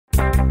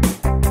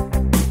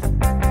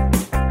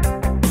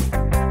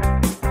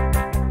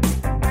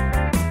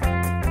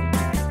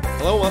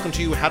welcome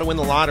to How to Win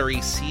the Lottery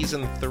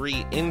Season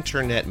 3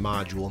 Internet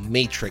Module,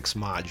 Matrix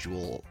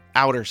Module,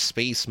 Outer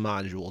Space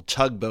Module,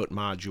 Tugboat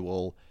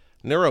Module,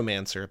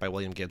 Neuromancer by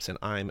William Gibson.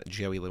 I'm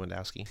Joey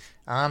Lewandowski.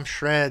 I'm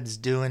Shreds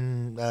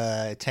doing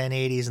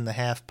 1080s in the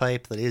half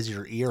pipe that is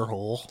your ear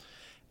hole.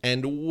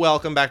 And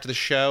welcome back to the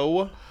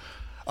show.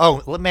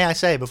 Oh, may I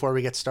say before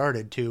we get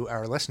started to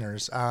our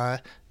listeners,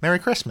 Merry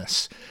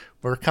Christmas.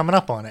 We're coming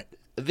up on it.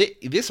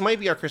 This might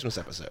be our Christmas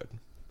episode.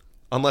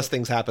 Unless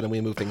things happen and we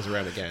move things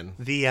around again.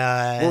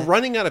 We're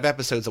running out of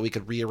episodes that we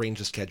could rearrange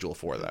the schedule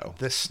for, though.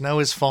 The snow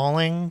is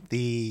falling.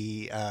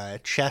 The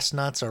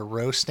chestnuts are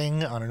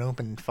roasting on an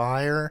open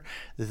fire.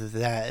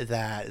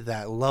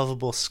 That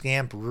lovable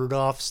scamp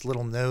Rudolph's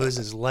little nose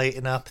is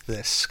lighting up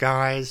the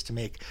skies to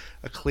make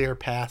a clear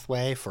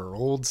pathway for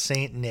old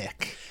Saint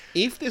Nick.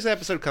 If this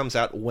episode comes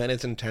out when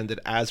it's intended,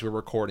 as we're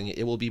recording it,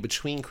 it will be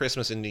between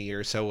Christmas and New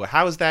Year's. So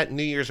how's that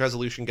New Year's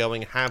resolution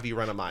going? Have you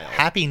run a mile?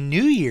 Happy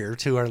New Year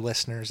to our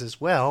listeners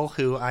as well,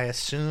 who I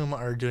assume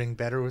are doing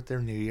better with their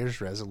New Year's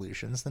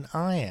resolutions than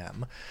I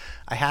am.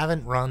 I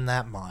haven't run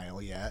that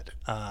mile yet.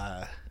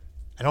 I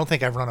don't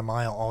think I've run a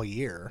mile all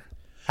year.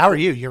 How are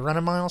you? You're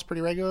running miles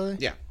pretty regularly?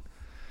 Yeah.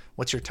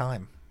 What's your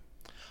time?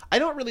 I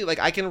don't really,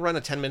 I can run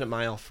a 10-minute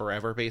mile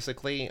forever,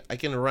 basically. I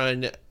think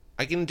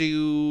I can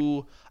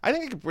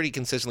pretty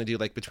consistently do,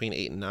 between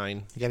 8 and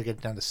 9. You got to get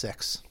it down to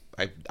 6.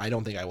 I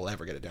don't think I will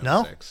ever get it down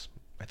to 6.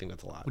 I think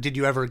that's a lot. Did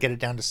you ever get it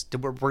down to...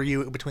 Were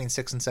you between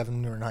 6 and 7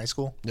 when you were in high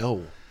school?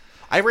 No.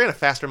 I ran a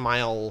faster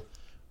mile...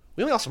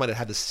 We also might have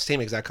had the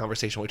same exact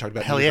conversation when we talked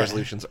about New Year's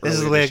resolutions earlier this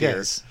is the way this year. It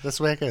goes. This is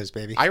the way it goes,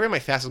 baby. I ran my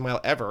fastest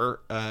mile ever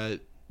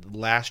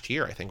last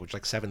year, I think, which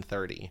was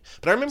 7:30.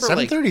 But I remember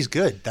 7:30 is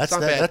good. That's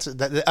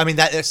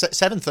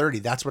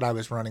 7:30. That's what I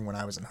was running when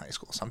I was in high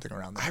school, something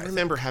around that. I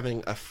remember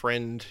having a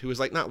friend who was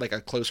not like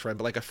a close friend,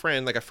 but a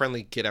friend, a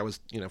friendly kid. I was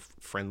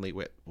friendly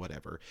with,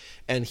 whatever.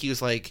 And he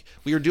was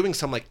we were doing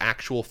some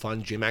actual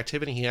fun gym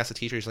activity. He asked the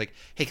teacher, he's like,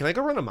 "Hey, can I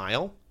go run a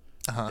mile?"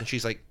 And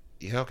she's like,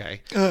 "Yeah,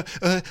 okay."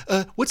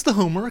 What's the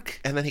homework?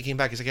 And then he came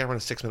back. He's like, "Yeah, I run a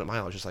 6-minute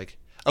mile." I was just like.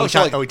 He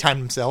timed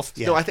himself?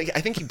 Yeah. No, I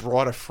think he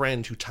brought a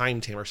friend who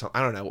timed him or something.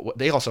 I don't know.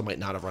 They also might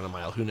not have run a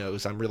mile. Who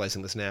knows? I'm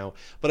realizing this now.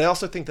 But I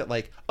also think that,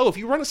 if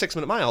you run a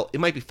 6-minute mile, it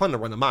might be fun to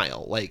run a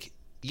mile.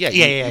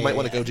 You might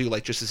want to go do,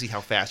 just to see how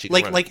fast you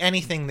can run. Like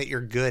anything that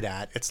you're good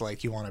at, it's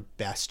you want to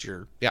best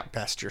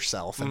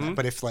yourself. And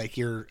but if,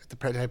 you're the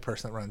type of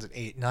person that runs an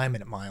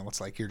 8-9-minute mile,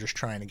 it's you're just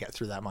trying to get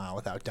through that mile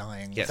without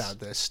dying, without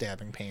the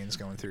stabbing pains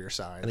going through your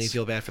sides. And then you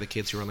feel bad for the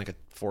kids who run, a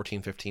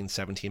 14, 15,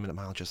 17-minute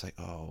mile, just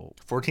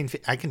 14,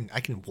 I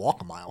can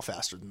walk a mile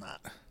faster than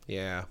that.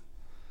 Yeah.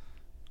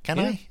 Can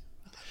I?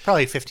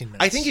 Probably 15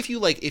 minutes. I think if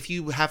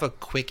you have a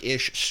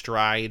quick-ish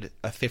stride,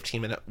 a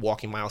 15-minute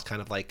walking mile is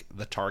kind of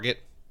the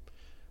target.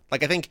 I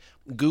think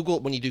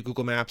Google, when you do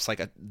Google Maps,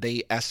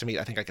 they estimate,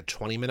 I think, a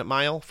 20-minute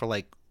mile for,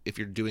 if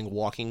you're doing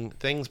walking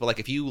things. But,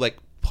 if you,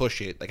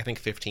 push it, I think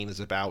 15 is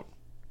about...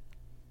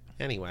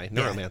 Anyway,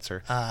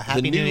 Neuromancer.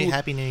 Happy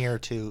New Year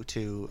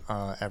to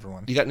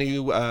everyone. You got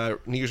New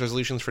Year's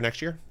resolutions for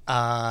next year?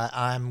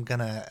 I'm going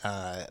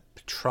to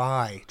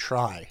try.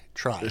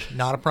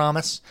 Not a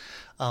promise.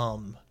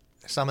 Some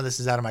of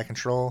this is out of my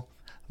control.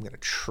 I'm going to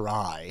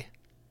try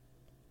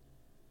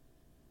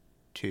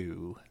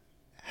to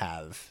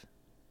have...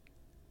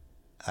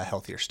 a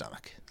healthier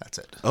stomach. That's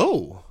it.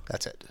 Oh.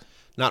 That's it.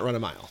 Not run a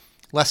mile.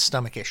 Less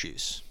stomach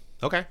issues.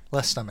 Okay.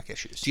 Less stomach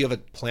issues. Do you have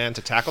a plan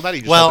to tackle that? Or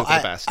you just hope for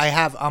the best? I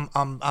have.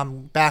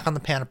 I'm back on the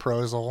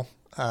pantoprazole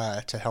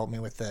to help me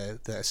with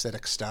the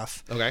acidic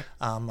stuff. Okay.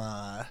 A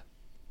lot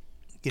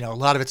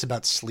of it's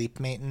about sleep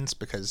maintenance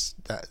because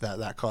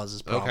that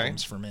causes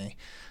problems for me.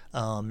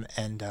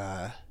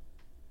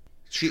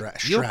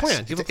 Stress. You have a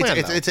plan. You have a plan.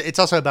 It's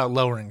also about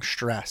lowering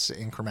stress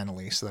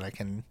incrementally so that I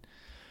can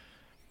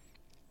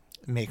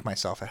make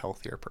myself a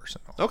healthier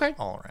person. Okay,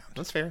 all around.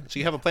 That's fair. So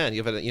you have a plan.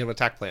 You have an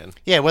attack plan.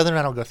 Yeah, whether or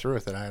not I'll go through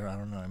with it, I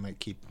don't know. I might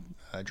keep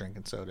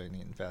drinking soda and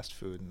eating fast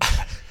food and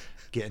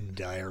getting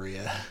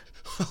diarrhea.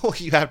 Well,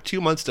 you have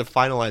 2 months to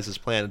finalize this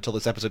plan until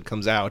this episode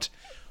comes out,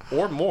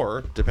 or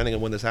more, depending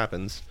on when this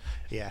happens.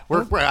 Yeah,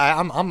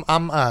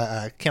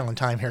 I'm killing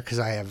time here because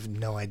I have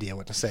no idea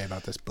what to say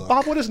about this book.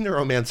 Bob, what is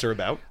Neuromancer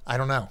about? I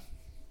don't know.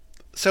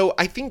 So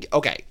I think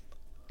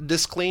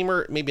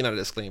disclaimer, maybe not a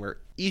disclaimer.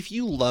 If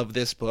you love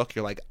this book,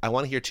 you're I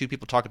want to hear 2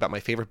 people talk about my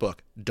favorite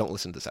book, don't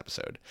listen to this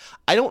episode.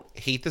 I don't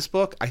hate this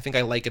book. I think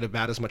I like it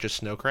about as much as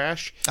Snow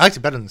Crash. I liked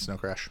it better than Snow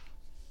Crash.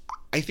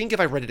 I think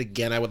if I read it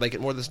again, I would like it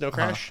more than Snow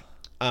Crash.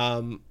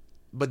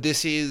 But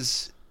this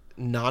is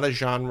not a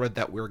genre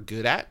that we're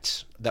good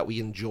at, that we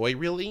enjoy,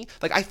 really.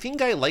 I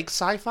think I like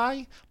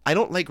sci-fi. I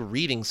don't like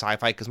reading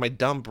sci-fi because my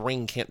dumb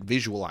brain can't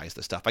visualize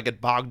the stuff. I get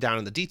bogged down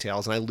in the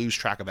details and I lose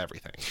track of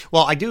everything.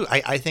 Well, I do.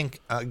 I think...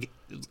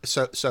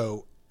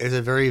 So it's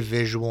a very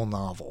visual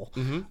novel.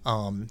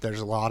 Mm-hmm.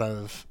 There's a lot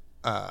of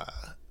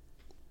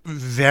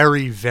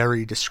very,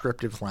 very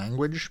descriptive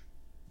language.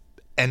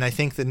 And I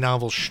think the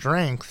novel's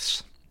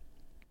strengths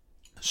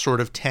sort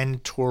of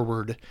tend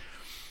toward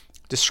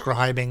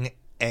describing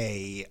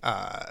a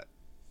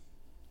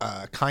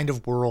kind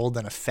of world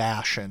and a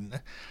fashion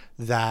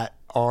that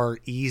are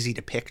easy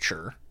to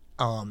picture.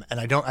 And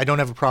I don't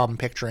have a problem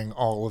picturing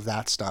all of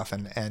that stuff.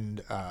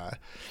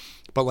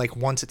 But like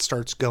once it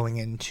starts going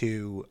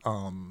into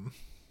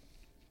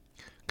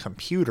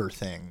computer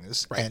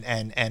things Right.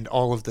 and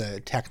all of the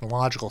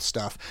technological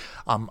stuff,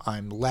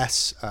 I'm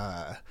less.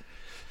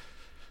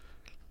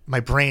 My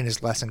brain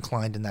is less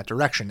inclined in that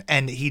direction.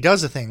 And he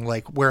does a thing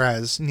like,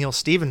 whereas Neil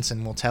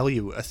Stephenson will tell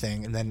you a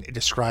thing and then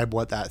describe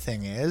what that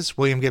thing is,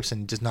 William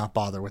Gibson does not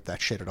bother with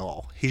that shit at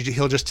all.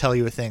 He'll just tell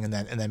you a thing and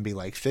then be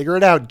like, figure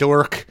it out,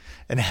 dork.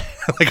 And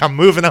like, I'm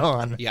moving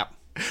on. Yeah.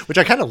 Which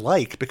I kind of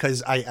like,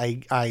 because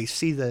I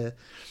see the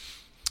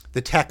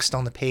text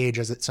on the page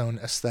as its own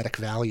aesthetic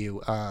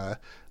value.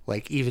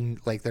 Like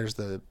even like there's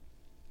the,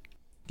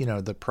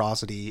 the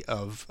prosody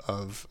of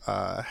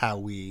how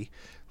we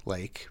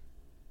like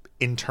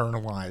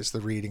internalize the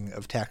reading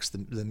of text,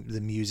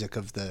 the music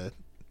of the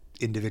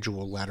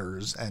individual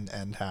letters,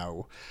 and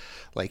how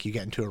like you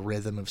get into a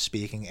rhythm of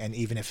speaking, and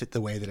even if the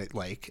way that it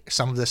like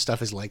some of this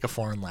stuff is like a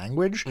foreign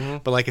language,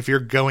 but like if you're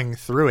going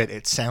through it,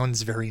 it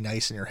sounds very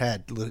nice in your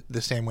head,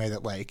 the same way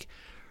that like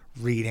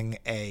reading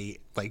a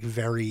like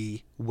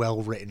very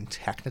well written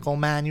technical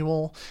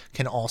manual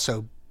can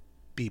also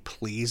be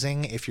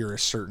pleasing if you're a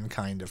certain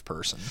kind of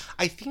person.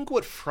 I think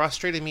what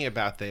frustrated me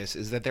about this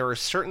is that there are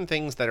certain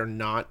things that are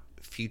not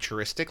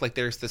futuristic. Like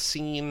there's the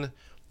scene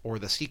or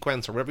the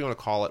sequence or whatever you want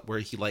to call it where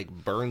he like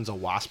burns a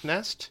wasp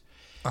nest.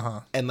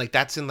 And like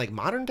that's in like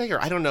modern day,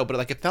 or I don't know, but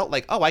like it felt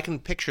like, oh, I can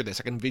picture this,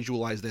 I can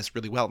visualize this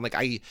really well. And like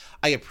I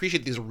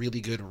appreciate he's a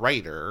really good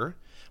writer.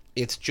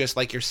 It's just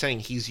like you're saying,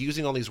 he's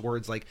using all these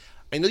words. Like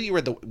I know you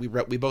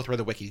we both read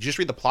the wiki. Did you just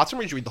read the plot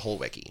summary or did you read the whole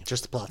wiki?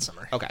 Just the plot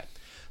summary. Okay.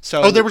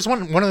 So there was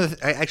one of the,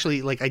 I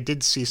actually like I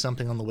did see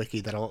something on the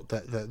wiki that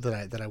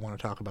I want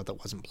to talk about that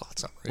wasn't plot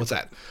summary. What's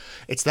that?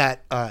 It's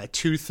that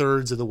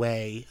 2/3 of the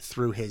way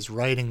through his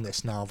writing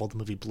this novel, the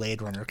movie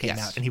Blade Runner came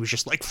out, and he was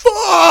just like,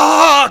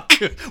 "Fuck!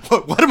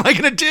 What am I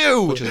gonna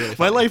do? Which is really My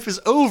funny. life is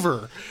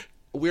over."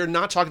 We're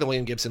not talking to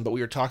William Gibson, but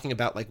we were talking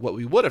about like what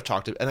we would have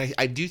talked to, and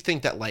I do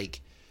think that like,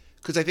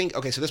 because I think,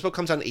 okay, so this book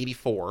comes out in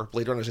 84,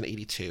 Blade Runner's in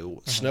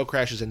 82, Snow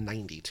Crash is in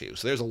 92,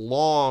 so there's a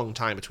long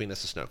time between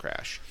this and Snow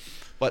Crash.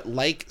 But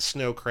like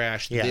Snow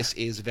Crash, this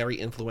is very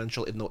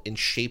influential in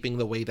shaping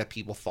the way that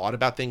people thought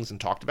about things and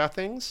talked about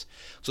things.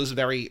 So this is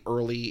very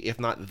early, if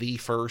not the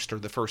first or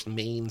the first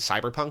main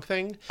cyberpunk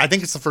thing. I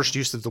think it's the first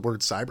use of the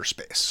word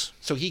cyberspace.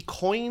 So he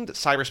coined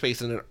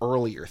cyberspace in an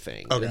earlier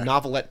thing, in a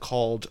novelette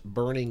called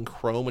Burning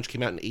Chrome, which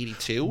came out in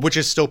 82. Which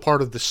is still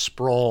part of the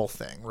Sprawl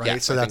thing, right?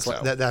 Yes, so I that's think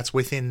so. That's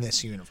within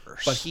this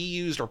universe. But he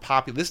used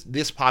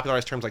this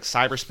popularized terms like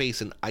cyberspace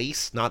and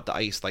ICE, not the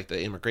ICE like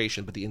the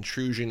immigration, but the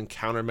intrusion,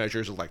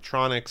 countermeasures,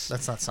 electronics.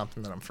 That's not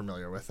something that I'm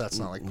familiar with. That's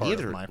not like part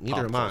Neither of my am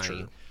pop I.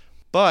 culture.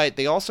 But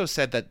they also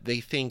said that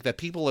they think that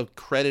people have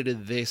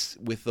credited this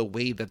with the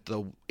way that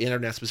the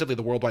internet, specifically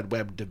the World Wide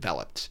Web,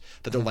 developed.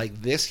 That they're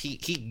like, this,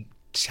 he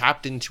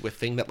tapped into a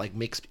thing that like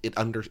makes it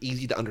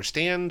easy to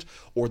understand,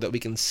 or that we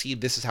can see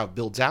this is how it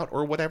builds out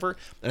or whatever.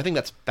 And I think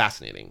that's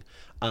fascinating.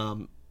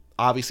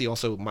 Obviously,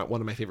 also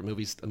one of my favorite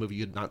movies, a movie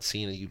you'd not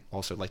seen and you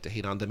also like to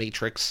hate on, The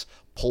Matrix,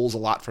 pulls a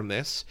lot from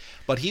this.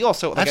 But he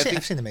also, like,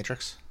 I've seen The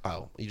Matrix.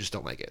 Oh, you just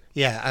don't like it.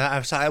 Yeah,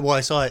 I saw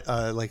it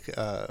like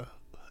a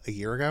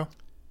year ago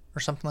or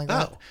something like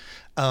that.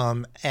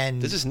 Oh.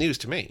 And This is news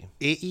to me.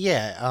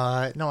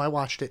 no, I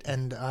watched it,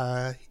 and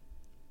I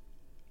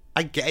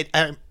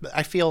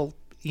feel,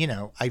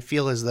 I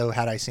feel as though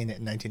had I seen it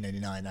in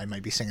 1999, I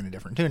might be singing a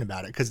different tune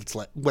about it, because it's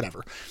like,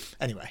 whatever.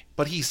 Anyway.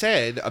 But he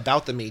said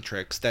about The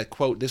Matrix that,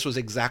 quote, this was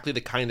exactly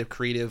the kind of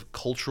creative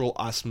cultural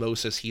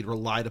osmosis he'd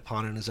relied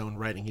upon in his own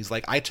writing. He's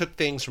like, I took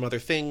things from other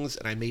things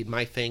and I made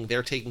my thing.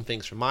 They're taking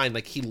things from mine.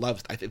 Like, he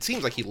loves, it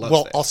seems like he loves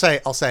Well,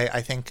 this. I'll say,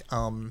 I think,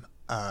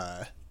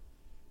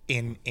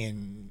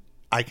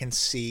 I can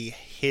see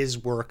his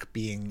work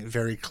being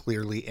very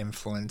clearly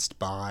influenced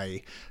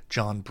by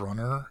John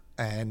Brunner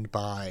and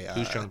by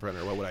Who's John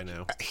Brenner? What would I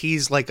know?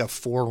 He's like a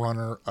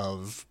forerunner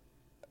of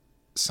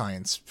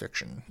science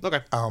fiction. Okay.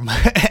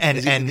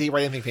 And Did he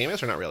write anything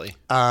famous or not really?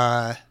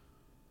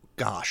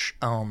 gosh,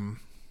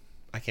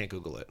 I can't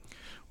Google it.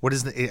 what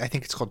is I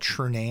think it's called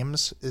True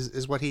Names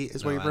is what he I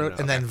wrote, don't know.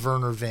 and then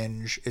Werner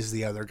Vinge is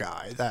the other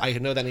guy. That I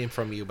know that name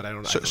from you, but I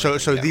don't know.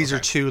 so these are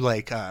two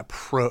like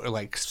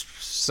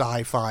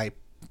sci-fi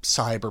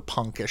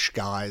cyberpunkish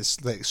guys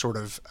that sort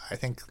of, I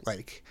think,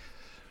 like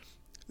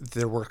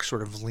their work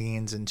sort of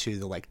leans into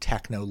the like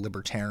techno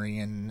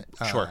libertarian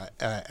era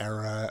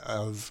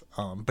of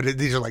but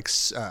these are like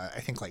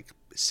I think like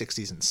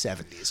 60s and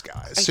 70s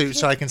guys,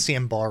 so I can see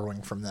him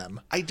borrowing from them.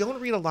 I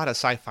don't read a lot of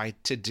sci-fi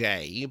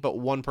today, but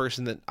one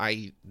person that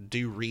I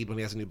do read when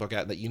he has a new book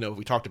out that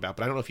we talked about,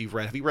 but I don't know if you've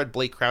read. Have you read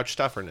Blake Crouch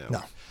stuff or no?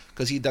 No,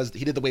 because he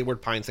did the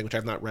Wayward Pines thing, which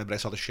I've not read, but I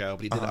saw the show.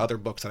 But he did other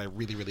books that I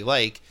really, really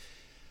like.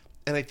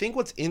 And I think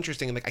what's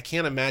interesting, and like I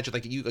can't imagine,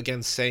 like you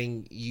again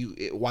saying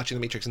watching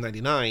The Matrix in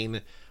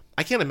 '99,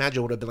 I can't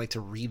imagine what it would have been like to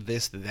read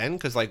this then,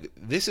 because like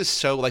this is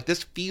so like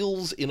this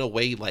feels in a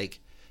way like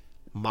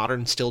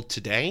modern still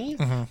today.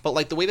 But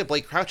like the way that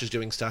Blake Crouch is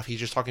doing stuff, he's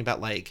just talking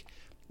about like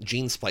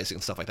gene splicing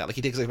and stuff like that. Like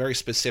he takes a very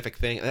specific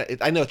thing.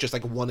 I know it's just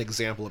like one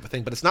example of a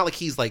thing, but it's not like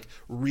he's like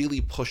really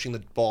pushing the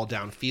ball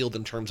downfield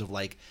in terms of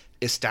like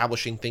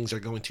establishing things that are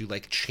going to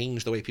like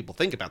change the way people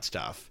think about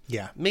stuff.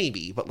 Yeah.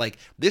 Maybe, but like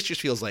this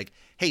just feels like,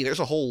 hey, there's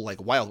a whole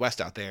like Wild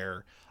West out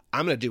there.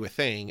 I'm going to do a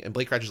thing. And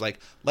Blake Crouch is like,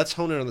 let's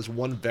hone in on this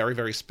one very,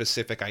 very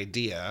specific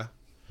idea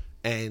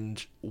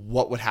and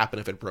what would happen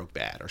if it broke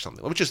bad or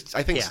something, which is,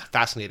 I think, is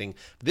fascinating.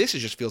 This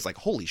just feels like,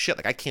 holy shit,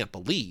 like I can't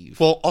believe.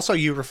 Well, also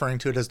you referring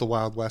to it as the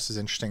Wild West is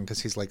interesting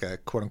because he's like a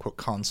quote unquote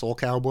console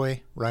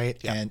cowboy, right?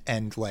 Yeah.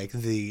 And like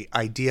the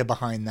idea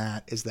behind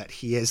that is that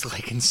he is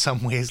like in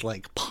some ways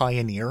like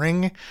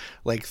pioneering,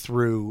 like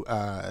through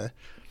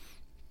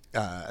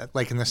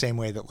like in the same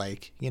way that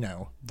like, you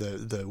know,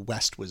 the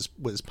West was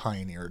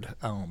pioneered.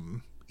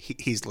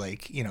 He's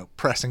like, you know,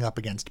 pressing up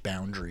against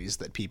boundaries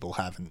that people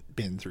haven't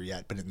been through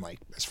yet, but in like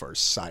as far as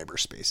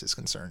cyberspace is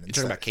concerned. You're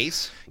talking about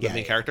Case, the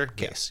main character?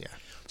 Case, yeah.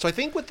 So I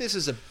think what this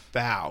is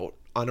about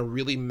on a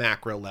really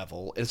macro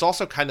level, it's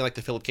also kind of like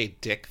the Philip K.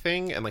 Dick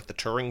thing and like the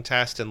Turing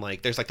test and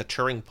like there's like the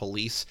Turing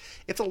police.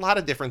 It's a lot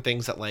of different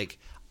things that like,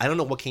 I don't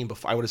know what came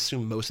before. I would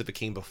assume most of it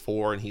came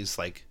before and he's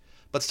like,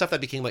 but stuff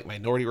that became like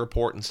Minority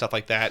Report and stuff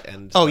like that.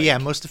 And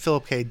most of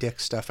Philip K.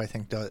 Dick stuff I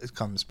think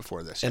comes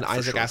before this. And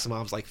Isaac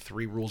Asimov's like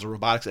 3 Rules of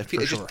Robotics. It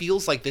just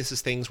feels like this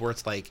is things where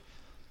it's like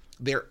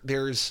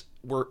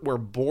we're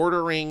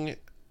bordering.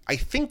 I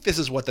think this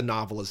is what the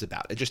novel is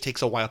about. It just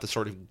takes a while to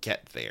sort of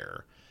get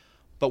there,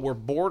 but we're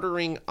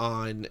bordering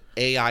on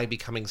AI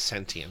becoming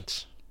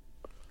sentient,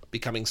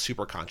 becoming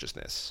super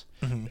consciousness,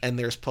 and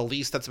there's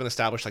police that's been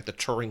established, like the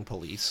Turing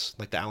police,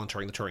 like the Alan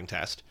Turing, the Turing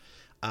test.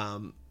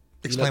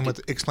 Explain what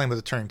the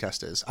Turing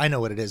test is. I know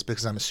what it is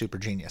because I'm a super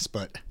genius,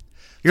 but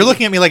you're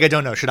looking at me like I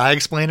don't know. Should I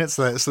explain it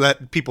so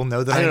that people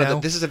know that I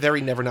know? This is a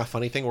very Never Not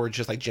Funny thing where it's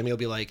just like Jimmy will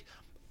be like,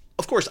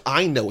 of course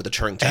I know what the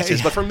Turing test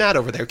is, but for Matt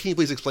over there, can you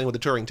please explain what the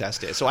Turing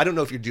test is? So I don't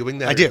know if you're doing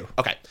that. I do.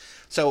 Okay.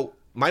 So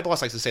my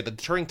boss likes to say that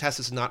the Turing test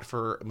is not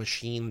for a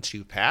machine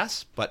to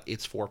pass, but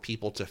it's for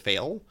people to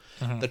fail.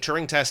 The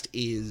Turing test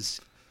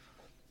is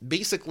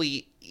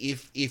basically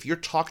if you're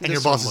talking to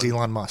someone... And your boss is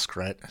Elon Musk,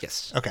 right?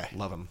 Yes. Okay.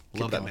 Love him.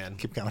 Love that man.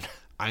 Keep going.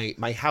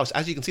 My house,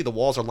 as you can see, the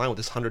walls are lined with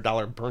this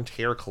 $100 burnt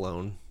hair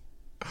cologne.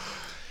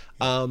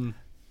 The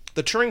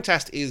Turing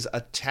test is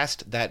a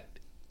test that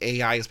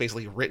AI is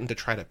basically written to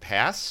try to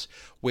pass,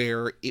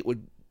 where it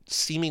would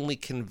seemingly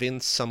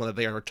convince someone that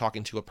they are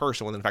talking to a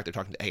person when in fact they're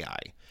talking to AI.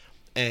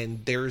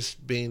 And there's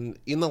been,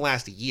 in the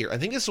last year, I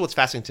think this is what's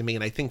fascinating to me,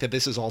 and I think that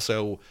this is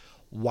also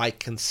why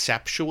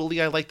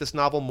conceptually I like this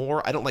novel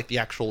more. I don't like the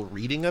actual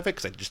reading of it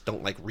because I just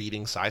don't like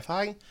reading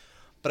sci-fi,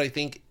 but I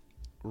think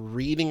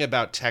reading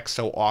about tech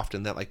so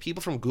often that like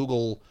people from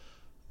Google,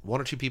 1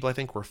 or 2 people I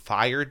think were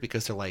fired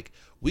because they're like,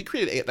 we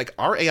created like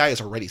our AI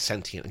is already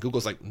sentient, and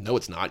Google's like, no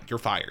it's not, you're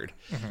fired.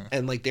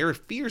 And like there are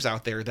fears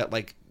out there that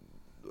like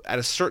at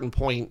a certain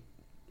point,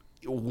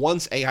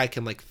 once AI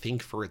can like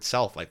think for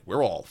itself, like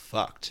we're all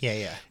fucked.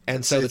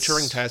 And so the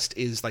Turing test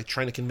is like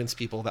trying to convince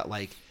people that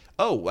like,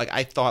 oh, like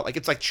I thought like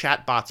it's like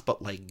chatbots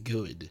but like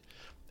good.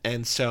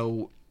 And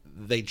so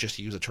they just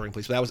use a Turing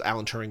police. But that was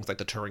Alan Turing's like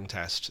the Turing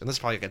test. And this is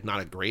probably like not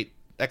a great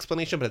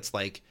explanation, but it's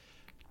like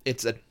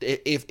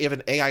if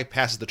an AI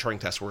passes the Turing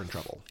test, we're in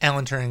trouble.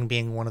 Alan Turing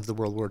being one of the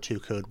World War II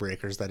code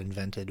breakers that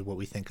invented what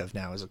we think of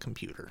now as a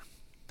computer.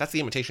 That's the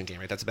Imitation Game,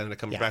 right? That's a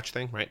Benedict Cumberbatch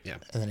thing, right? Yeah.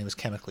 And then he was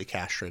chemically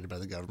castrated by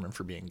the government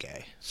for being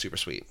gay. Super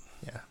sweet.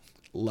 Yeah.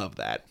 Love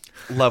that.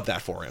 Love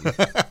that for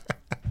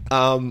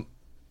him.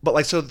 But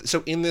like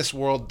so in this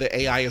world, the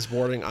AI is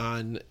bordering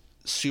on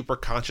super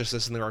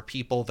consciousness, and there are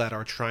people that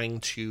are trying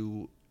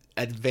to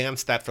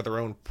advance that for their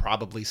own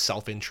probably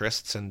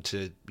self-interests and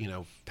to, you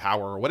know,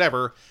 power or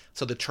whatever.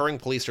 So the Turing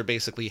police are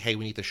basically, hey,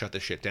 we need to shut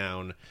this shit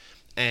down.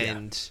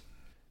 And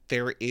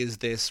there is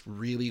this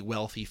really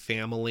wealthy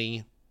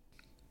family,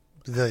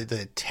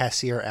 the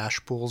Tessier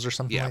Ashpools or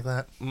something like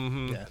that.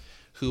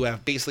 Who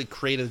have basically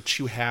created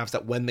 2 halves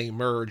that when they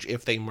merge,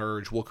 if they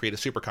merge, will create a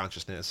super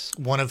consciousness.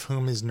 One of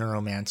whom is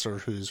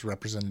Neuromancer, who's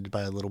represented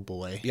by a little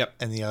boy. Yep.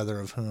 And the other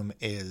of whom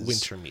is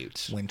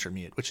Wintermute.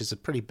 Wintermute, which is a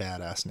pretty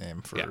badass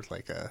name for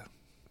like a...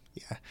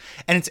 Yeah.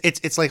 And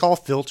it's like all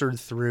filtered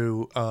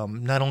through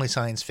not only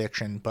science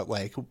fiction, but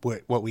like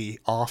what we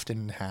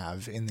often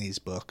have in these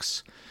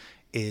books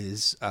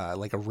is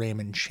like a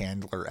Raymond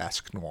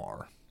Chandler-esque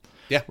noir.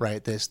 Yeah.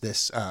 Right. This.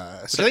 So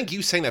I think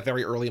you saying that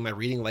very early in my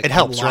reading, like it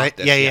helps, right?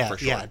 This, yeah, for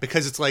sure. Yeah.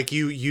 Because it's like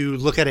you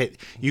look at it,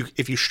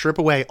 if you strip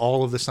away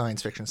all of the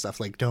science fiction stuff,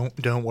 like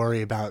don't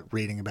worry about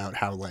reading about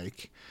how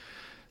like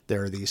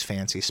there are these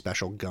fancy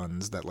special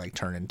guns that like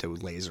turn into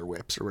laser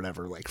whips or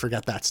whatever. Like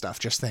forget that stuff.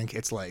 Just think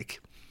it's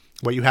like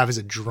what you have is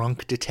a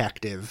drunk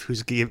detective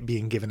who's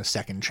being given a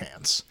second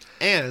chance.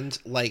 And,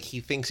 like, he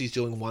thinks he's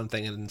doing one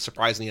thing, and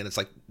surprisingly, and it's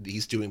like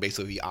he's doing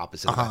basically the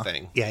opposite of that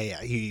thing.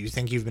 Yeah. You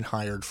think you've been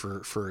hired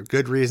for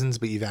good reasons,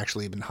 but you've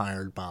actually been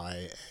hired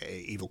by a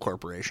evil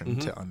corporation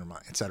to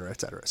undermine, et cetera,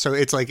 et cetera. So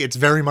it's like, it's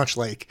very much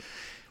like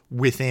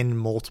within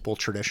multiple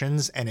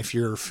traditions. And if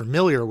you're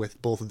familiar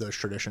with both of those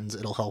traditions,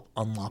 it'll help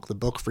unlock the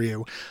book for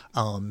you.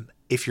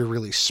 If you're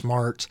really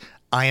smart,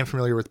 I am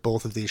familiar with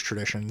both of these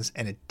traditions,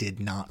 and it did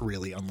not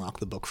really unlock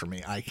the book for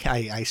me.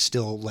 I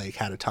still like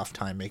had a tough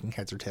time making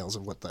heads or tails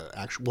of what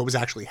was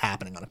actually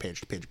happening on a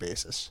page-to-page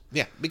basis.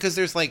 Yeah, because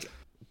there's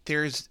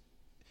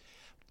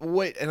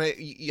what, and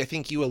I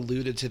think you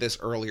alluded to this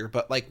earlier,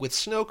 but like with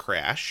Snow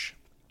Crash,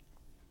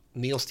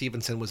 Neil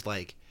Stephenson was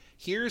like,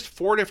 here's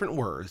 4 different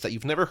words that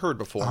you've never heard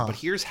before, but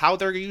here's how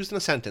they're used in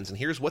a sentence, and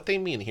here's what they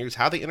mean, and here's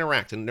how they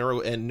interact. And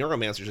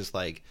Neuromancer's just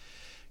like,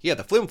 yeah,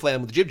 the flim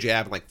flam with the jib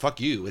jab, and like, fuck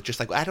you. It's just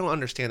like, I don't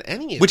understand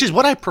any of it. Which is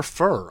what I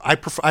prefer. I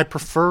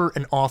prefer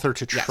an author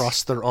to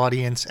trust their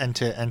audience and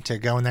to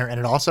go in there. And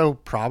it also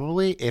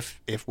probably, if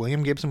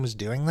William Gibson was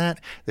doing that,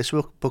 this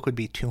book would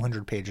be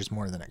 200 pages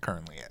more than it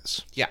currently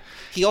is. Yeah.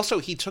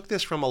 He took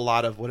this from a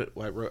lot of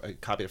I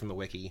copied it from the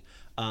wiki.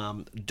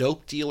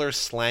 Dope dealer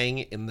slang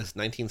in the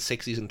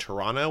 1960s in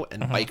Toronto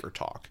and biker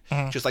talk.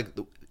 Just like,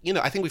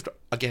 I think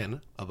again,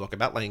 a book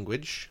about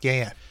language.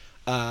 Yeah.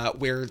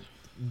 Where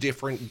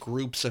different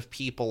groups of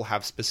people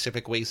have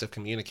specific ways of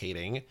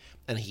communicating,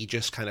 and he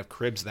just kind of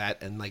cribs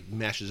that and like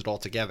meshes it all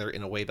together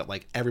in a way that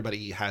like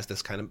everybody has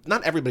this kind of,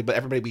 not everybody, but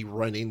everybody we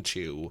run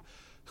into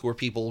who are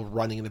people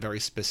running in a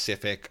very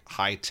specific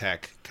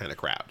high-tech kind of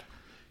crowd.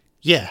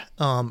 Yeah,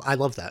 I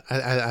love that.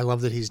 I love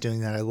that he's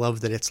doing that. I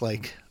love that it's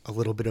like a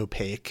little bit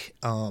opaque,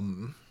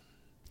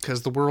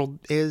 because the world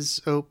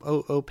is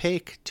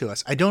opaque to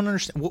us. I don't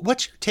understand.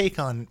 What's your take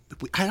on...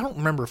 I don't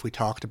remember if we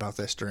talked about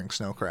this during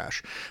Snow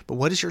Crash, but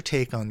what is your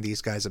take on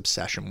these guys'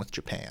 obsession with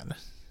Japan?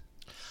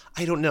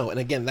 I don't know. And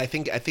again, I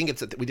think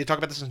it's... We did talk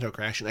about this in Snow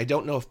Crash, and I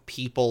don't know if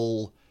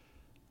people...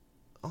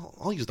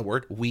 I'll use the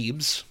word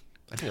weebs.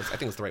 I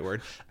think it's the right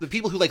word. The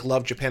people who like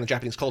love Japan and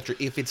Japanese culture,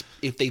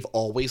 if they've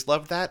always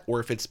loved that, or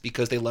if it's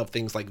because they love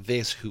things like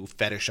this who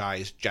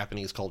fetishize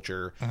Japanese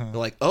culture. They're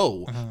like,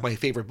 my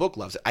favorite book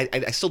loves it.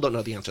 I still don't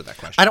know the answer to that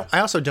question. I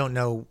also don't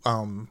know,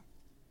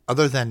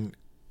 other than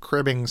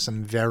cribbing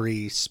some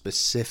very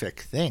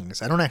specific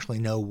things. I don't actually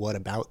know what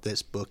about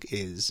this book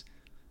is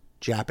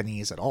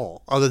Japanese at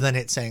all, other than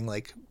it saying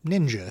like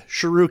ninja,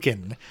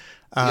 shuriken,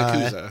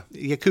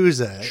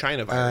 Yakuza,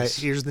 China virus.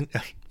 Here's the...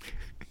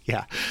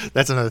 Yeah,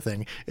 that's another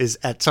thing, is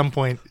at some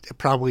point,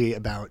 probably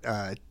about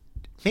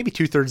maybe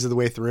 2/3 of the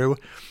way through,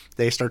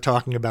 they start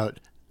talking about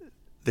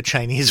the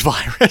Chinese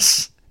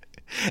virus.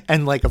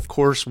 And, like, of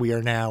course, we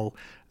are now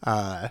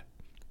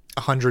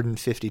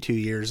 152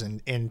 years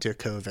into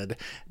COVID,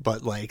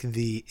 but, like,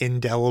 the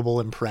indelible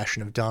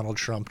impression of Donald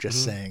Trump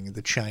just saying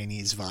the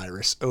Chinese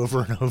virus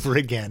over and over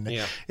again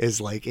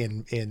is, like,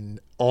 in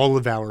all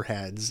of our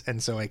heads.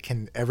 And so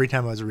every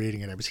time I was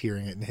reading it, I was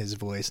hearing it in his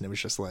voice, and it was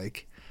just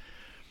like...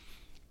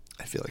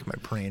 I feel like my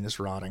brain is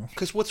rotting.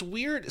 Because what's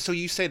weird, so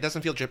you say it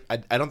doesn't feel...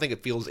 I don't think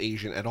it feels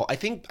Asian at all. I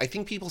think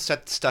people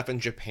set stuff in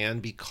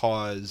Japan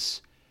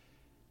because...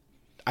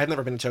 I've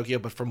never been to Tokyo,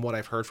 but from what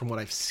I've heard, from what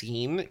I've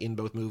seen in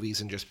both movies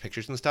and just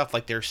pictures and stuff,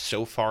 like they're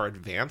so far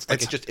advanced.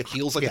 Like it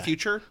feels like the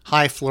future.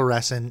 High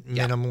fluorescent,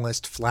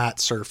 minimalist, flat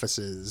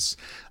surfaces,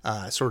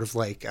 sort of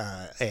like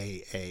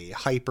a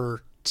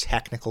hyper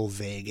technical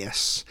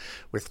Vegas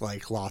with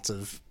like lots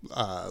of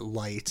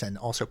light and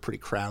also pretty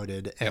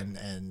crowded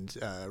and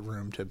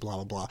room to blah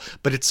blah blah.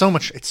 But it's so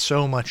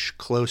much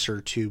closer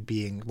to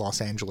being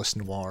Los Angeles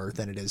noir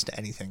than it is to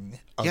anything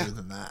other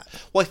than that.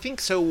 Well, I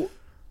think so.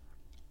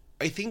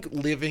 I think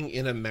living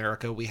in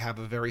America, we have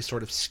a very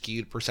sort of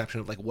skewed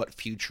perception of like what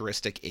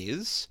futuristic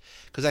is.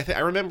 Because I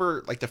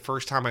remember like the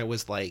first time I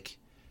was like,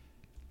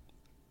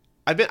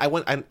 I'd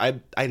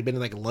been in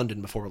like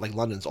London before. Like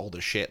London's old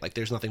as shit. Like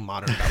there's nothing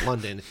modern about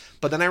London.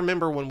 But then I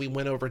remember when we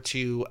went over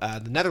to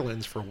the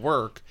Netherlands for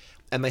work,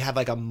 and they had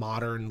like a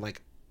modern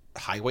like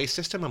highway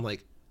system. I'm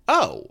like,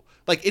 oh,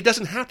 like it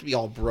doesn't have to be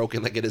all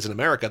broken like it is in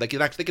America. Like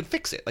they can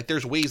fix it. Like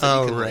there's ways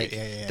that you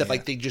can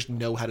like they just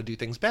know how to do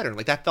things better.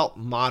 Like that felt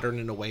modern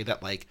in a way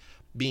that like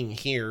being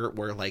here,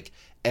 where like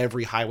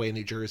every highway in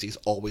New Jersey is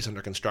always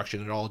under construction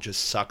and it all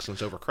just sucks and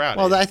it's overcrowded.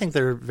 Well, I think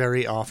they're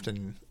very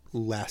often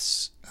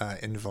less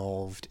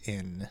involved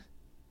in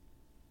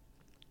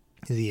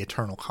the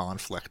eternal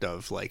conflict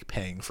of like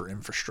paying for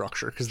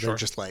infrastructure, because they're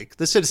just like,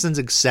 the citizens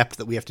accept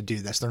that we have to do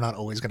this. They're not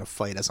always going to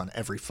fight us on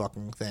every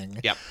fucking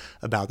thing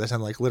about this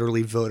and like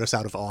literally vote us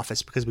out of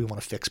office because we want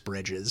to fix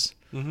bridges.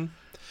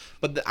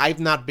 But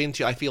I've not been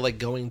to, I feel like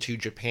going to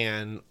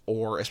Japan,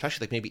 or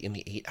especially like maybe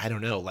in I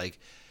don't know, like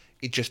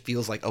it just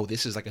feels like, oh,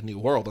 this is like a new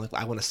world. And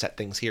like, I want to set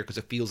things here because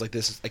it feels like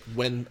this is like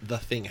when the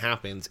thing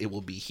happens, it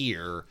will be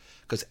here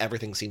because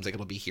everything seems like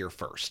it'll be here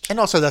first. And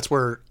also that's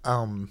where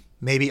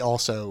maybe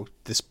also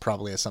this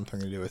probably has something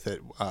to do with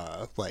it.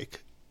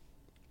 Like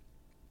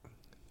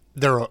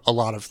there are a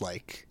lot of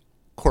like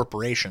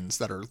corporations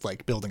that are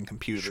like building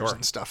computers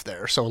and stuff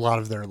there. So a lot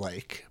of their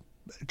like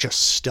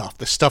just stuff.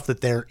 The stuff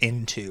that they're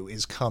into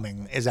is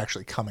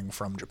actually coming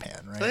from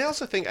Japan, right?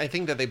 I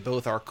think that they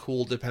both are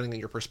cool depending on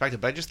your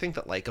perspective. But I just think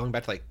that like going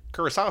back to like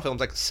Kurosawa films,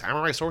 like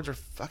samurai swords are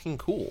fucking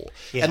cool.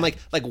 Yeah. And like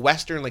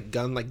Western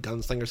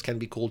gunslingers can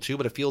be cool too.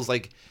 But it feels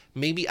like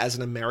maybe as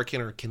an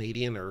American or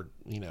Canadian or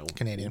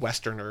Canadian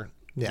Westerner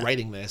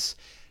writing this,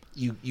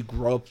 you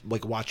grow up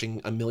like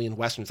watching a million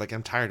Westerns. Like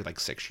I'm tired of like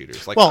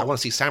 6-shooters. Like I want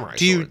to see samurai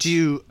swords.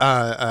 You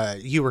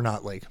were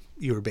not like,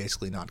 you were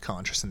basically not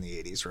conscious in the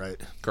 80s,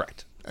 right?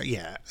 Correct.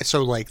 Yeah.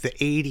 So like the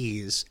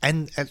 80s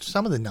and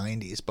some of the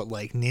 90s, but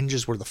like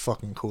ninjas were the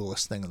fucking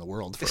coolest thing in the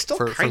world. They still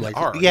kind of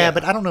are. Yeah,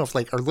 but I don't know if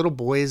like, are little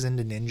boys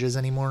into ninjas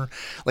anymore?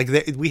 Like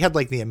we had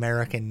like the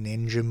American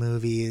Ninja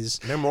movies.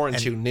 They're more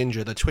into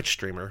Ninja, the Twitch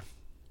streamer.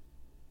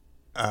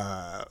 Do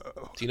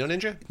you know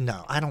Ninja?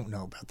 No, I don't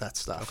know about that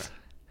stuff.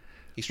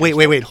 Okay.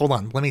 Wait, hold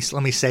on. Let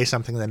me say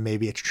something that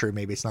maybe it's true,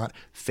 maybe it's not.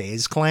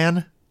 FaZe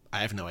Clan? I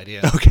have no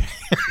idea. Okay.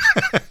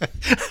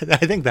 I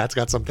think that's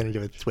got something to do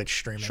with Twitch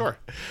streaming. Sure.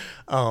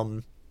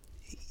 Or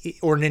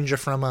Ninja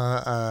from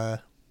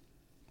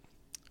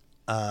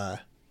The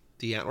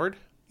Antword?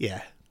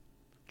 Yeah.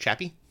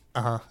 Chappie?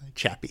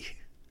 Chappie.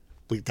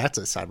 That's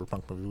a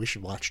cyberpunk movie. We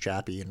should watch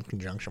Chappie in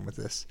conjunction with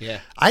this. Yeah.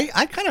 I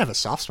kind of have a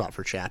soft spot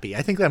for Chappie.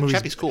 I think that movie's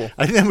Chappie's cool.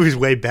 I think that movie's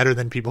way better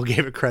than people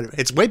gave it credit.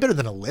 It's way better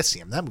than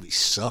Elysium. That movie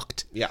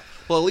sucked. Yeah.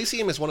 Well,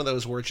 Elysium is one of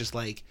those where it's just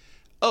like,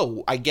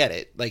 oh, I get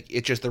it. Like,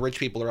 it's just the rich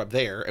people are up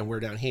there and we're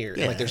down here.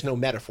 Yeah. And, like, there's no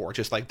metaphor. It's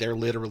just like they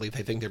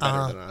think they're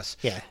better than us.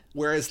 Yeah.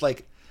 Whereas,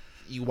 like,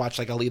 you watch,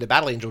 like, Alita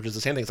Battle Angel, which is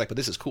the same thing. It's like, but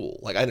this is cool.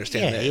 Like, I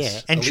understand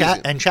this.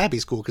 Yeah. And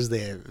Chappie's cool because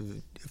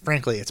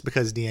frankly, it's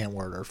because the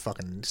Antword are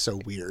fucking so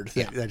weird.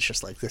 That's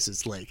just like, this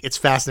is like, it's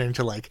fascinating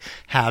to like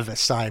have a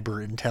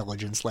cyber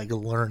intelligence, like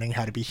learning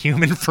how to be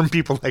human from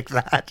people like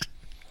that.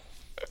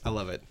 I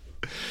love it.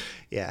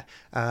 Yeah.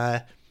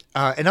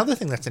 Another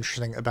thing that's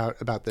interesting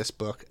about this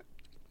book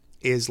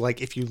is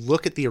like, if you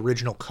look at the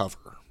original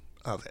cover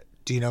of it,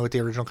 do you know what the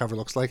original cover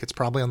looks like? It's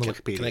probably on the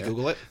Wikipedia. Can I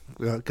Google it?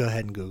 Go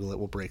ahead and Google it.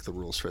 We'll break the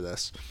rules for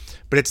this.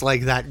 But it's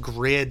like that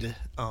grid.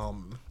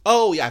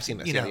 Oh yeah, I've seen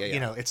this. You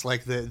know, it's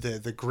like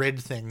the grid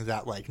thing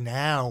that like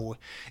now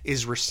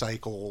is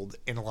recycled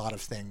in a lot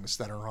of things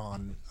that are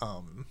on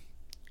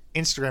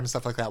Instagram and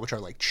stuff like that, which are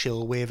like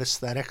chill wave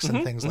aesthetics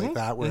and things like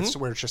that, where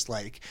it's just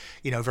like,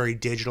 you know, very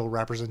digital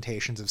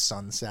representations of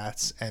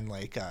sunsets and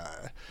like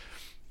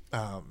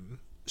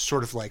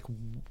sort of like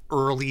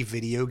early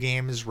video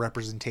games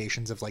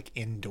representations of like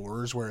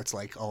indoors, where it's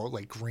like all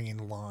like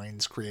green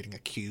lines creating a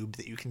cube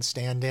that you can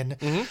stand in.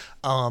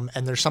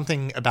 And there's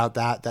something about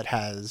that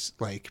has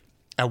like,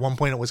 at one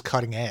point it was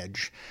cutting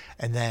edge,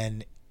 and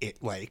then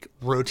it like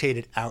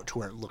rotated out to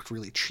where it looked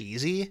really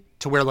cheesy,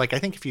 to where like, I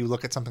think if you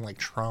look at something like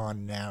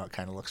Tron now, it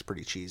kind of looks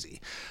pretty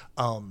cheesy.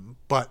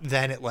 But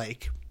then it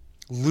like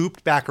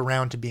looped back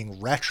around to being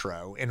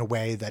retro in a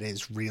way that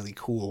is really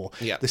cool.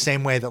 Yeah. The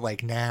same way that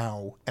like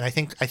now, and I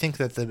think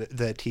that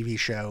the TV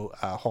show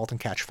Halt and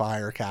Catch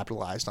Fire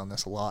capitalized on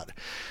this a lot.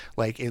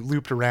 Like it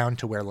looped around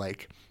to where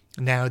like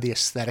now the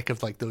aesthetic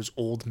of like those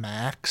old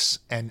Macs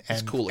and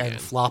cool again.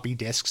 and floppy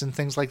disks and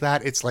things like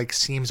that, it's like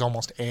seems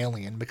almost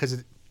alien because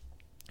it,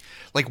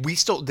 like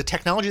the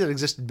technology that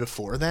existed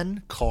before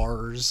then,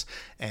 cars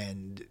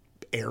and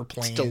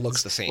airplanes, still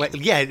looks the same. Like,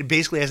 yeah, it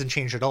basically hasn't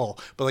changed at all.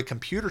 But like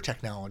computer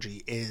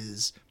technology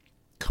is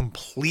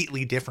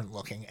completely different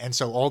looking, and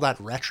so all that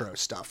retro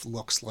stuff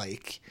looks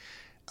like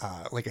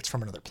it's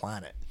from another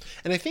planet.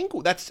 And I think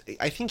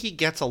he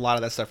gets a lot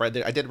of that stuff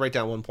right. I did write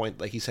down one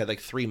point, like he said, like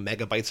 3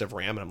 megabytes of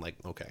RAM, and I'm like,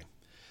 okay.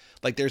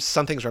 Like there's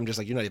some things where I'm just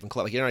like, you're not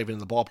even in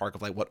the ballpark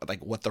of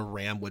what the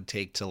RAM would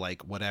take to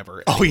like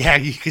whatever. Oh yeah,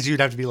 because you'd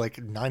have to be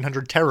like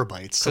 900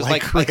 terabytes. Because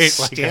like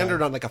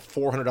standard on like a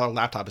 $400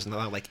 laptop is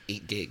now like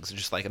 8 gigs.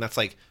 Just like, and that's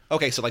like,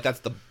 okay, so like that's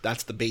the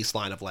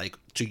baseline of like,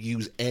 to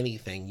use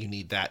anything you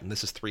need that, and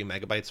this is 3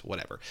 megabytes,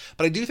 whatever.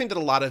 But I do think that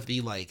a lot of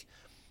the like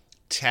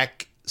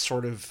tech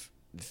sort of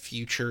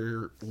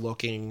future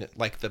looking,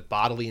 like the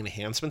bodily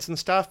enhancements and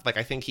stuff, like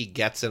I think he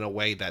gets in a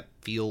way that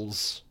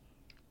feels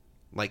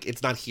like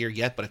it's not here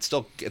yet, but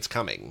it's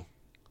coming.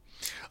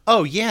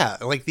 Oh yeah,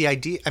 like the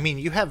idea, I mean,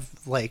 you have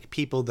like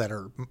people that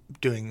are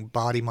doing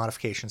body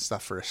modification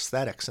stuff for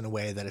aesthetics in a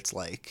way that it's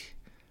like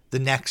the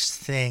next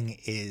thing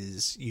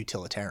is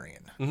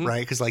utilitarian,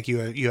 right? Because like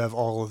you have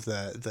all of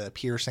the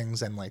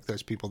piercings and like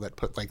those people that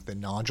put like the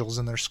nodules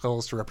in their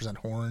skulls to represent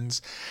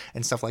horns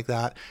and stuff like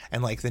that,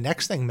 and like the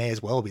next thing may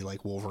as well be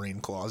like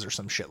Wolverine claws or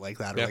some shit like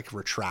that, or like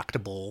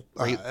retractable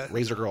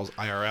Razor Girls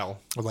IRL,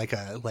 or like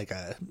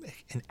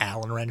an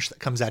Allen wrench that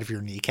comes out of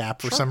your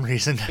kneecap for some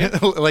reason.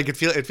 Like it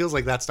feels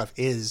like that stuff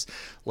is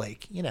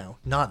like, you know,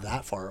 not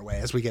that far away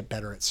as we get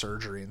better at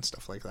surgery and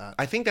stuff like that.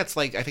 I think that's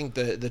like, I think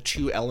the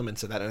two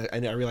elements of that,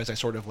 and I realize I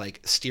sort of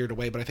like steered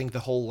away, but I think the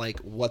whole like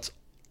what's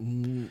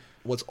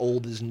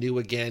old is new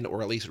again,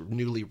 or at least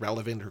newly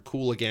relevant or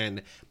cool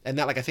again, and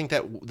that like I think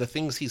that the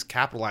things he's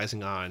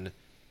capitalizing on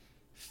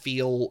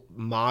feel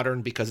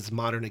modern because it's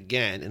modern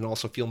again, and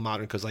also feel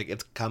modern because like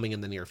it's coming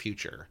in the near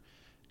future,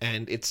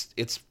 and it's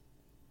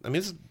I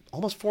mean it's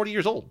almost 40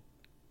 years old.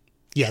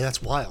 Yeah,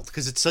 that's wild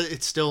because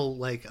it's still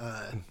like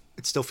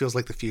it still feels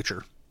like the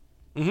future.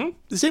 Mm-hmm.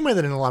 The same way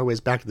that in a lot of ways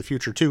Back to the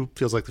Future 2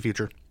 feels like the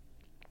future.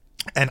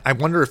 And I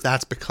wonder if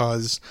that's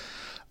because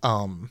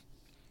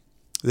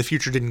the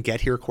future didn't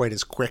get here quite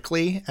as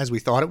quickly as we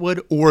thought it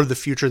would, or the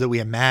future that we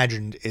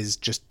imagined is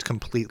just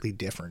completely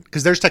different.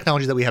 Because there's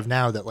technology that we have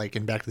now that, like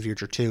in Back to the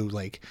Future 2,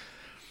 like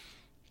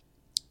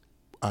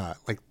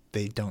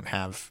they don't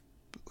have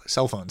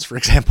cell phones, for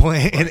example,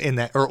 in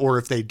that, or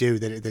if they do,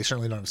 they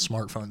certainly don't have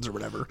smartphones or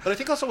whatever. But I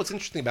think also what's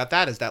interesting about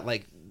that is that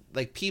like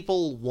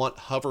people want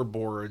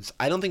hoverboards.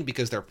 I don't think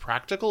because they're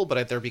practical,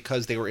 but they're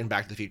because they were in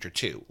Back to the Future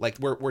too. Like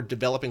we're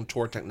developing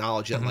toward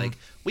technology that like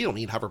we don't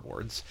need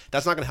hoverboards.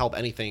 That's not going to help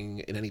anything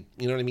in any.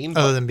 You know what I mean?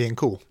 Other than being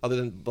cool. Other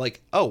than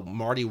like, oh,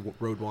 Marty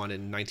rode one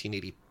in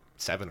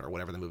 1987 or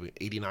whatever the movie,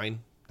 89,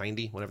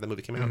 90, whenever the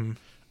movie came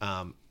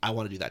out. I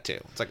want to do that too.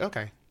 It's like,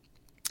 okay.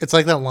 It's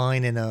like that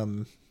line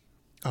in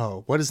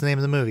what is the name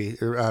of the movie?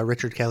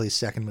 Richard Kelly's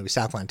second movie,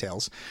 Southland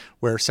Tales,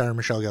 where Sarah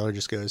Michelle Gellar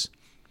just goes,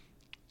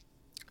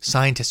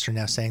 scientists are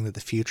now saying that the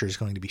future is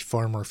going to be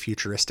far more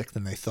futuristic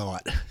than they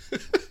thought.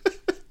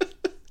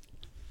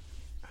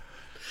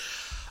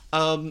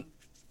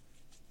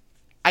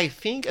 I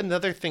think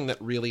another thing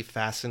that really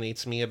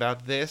fascinates me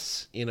about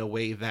this, in a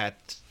way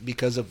that,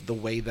 because of the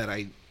way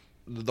that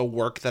the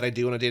work that I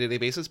do on a day-to-day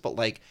basis, but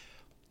like,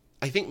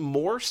 I think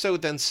more so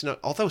than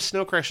although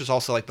Snow Crash is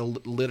also like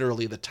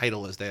literally the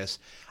title is this.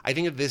 I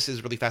think that this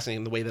is really fascinating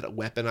in the way that it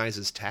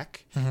weaponizes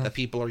tech, that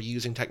people are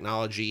using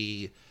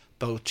technology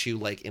both to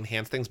like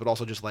enhance things, but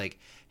also just like,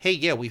 hey,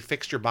 yeah, we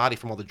fixed your body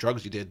from all the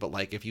drugs you did, but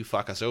like if you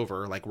fuck us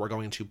over, like we're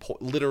going to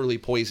literally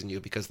poison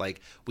you because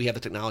like we have the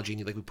technology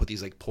and like we put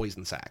these like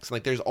poison sacks. And,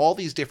 like there's all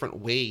these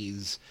different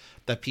ways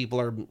that people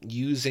are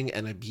using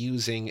and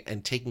abusing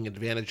and taking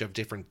advantage of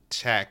different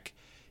tech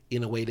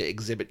in a way to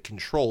exhibit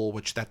control,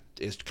 which that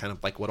is kind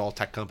of like what all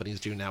tech companies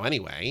do now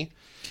anyway.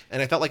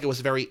 And I felt like it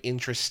was very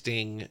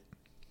interesting.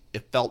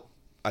 It felt,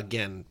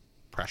 again,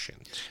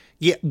 prescient.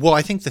 Yeah, well,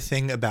 I think the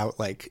thing about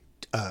like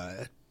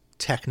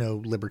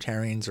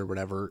techno-libertarians or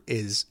whatever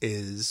is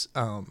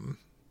I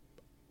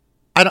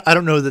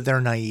don't know that they're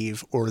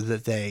naive or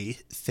that they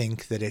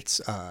think that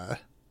it's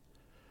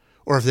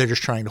or if they're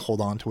just trying to hold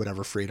on to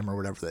whatever freedom or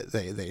whatever that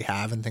they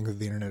have and think that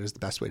the internet is the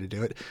best way to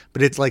do it.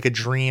 But it's like a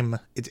dream.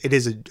 It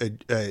is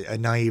a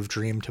naive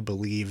dream to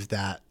believe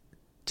that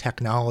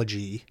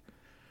technology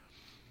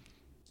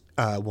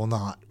will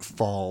not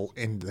fall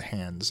into the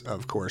hands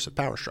of coercive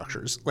power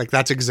structures. Like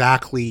that's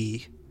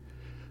exactly.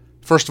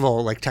 First of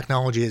all, like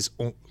technology is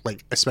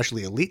like,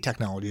 especially elite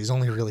technology, is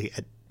only really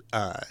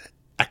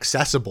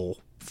accessible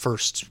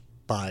first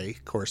by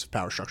coercive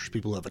power structures.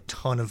 People who have a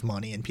ton of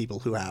money and people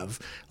who have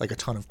like a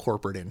ton of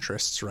corporate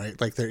interests, right?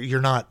 Like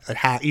you're not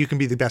you can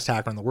be the best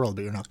hacker in the world,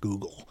 but you're not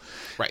Google,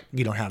 right?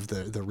 You don't have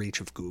the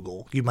reach of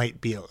Google. You might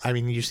be. I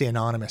mean, you see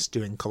Anonymous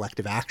doing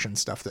collective action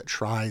stuff that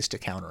tries to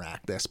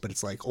counteract this, but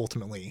it's like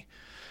ultimately,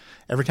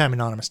 every time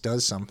Anonymous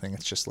does something,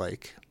 it's just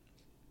like.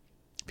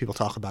 People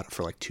talk about it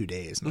for like 2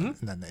 days and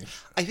then they...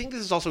 I think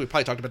this is also, we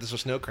probably talked about this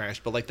with Snow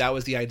Crash, but like that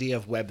was the idea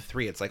of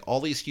Web3. It's like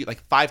all these,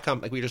 like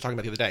like we were just talking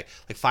about the other day,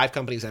 like 5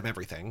 companies have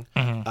everything.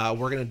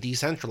 We're going to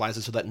decentralize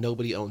it so that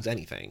nobody owns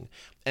anything.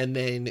 And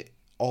then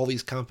all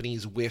these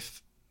companies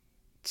with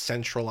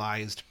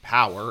centralized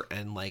power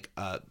and like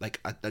a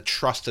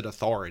trusted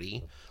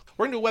authority,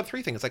 we're going to do a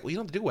Web3 thing. It's like, well, you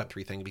don't have to do a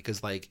Web3 thing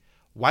because like,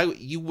 why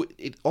you would,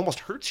 it almost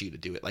hurts you to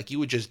do it. Like you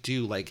would just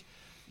do like,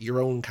 your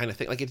own kind of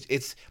thing. Like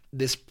it's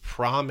this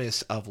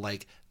promise of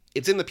like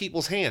it's in the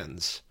people's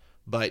hands,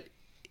 but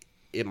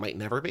it might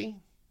never be,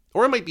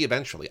 or it might be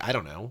eventually. I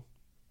don't know.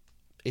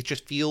 It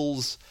just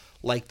feels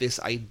like this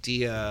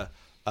idea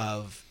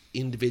of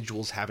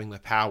individuals having the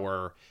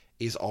power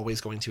is always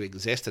going to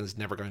exist and is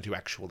never going to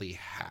actually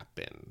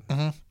happen.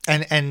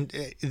 And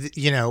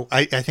you know,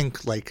 I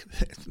think like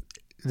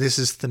this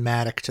is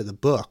thematic to the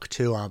book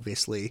too,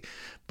 obviously,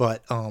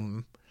 but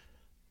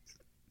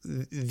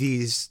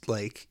these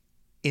like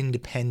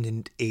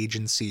independent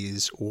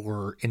agencies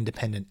or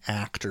independent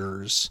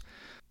agencies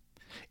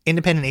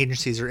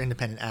or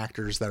independent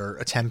actors that are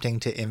attempting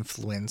to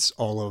influence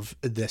all of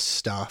this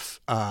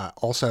stuff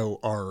also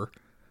are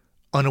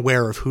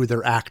unaware of who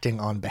they're acting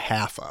on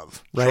behalf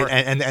of, right? Sure.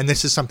 And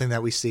this is something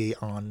that we see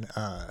on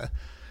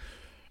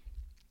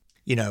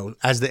you know,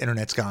 as the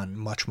internet's gotten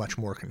much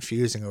more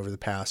confusing over the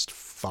past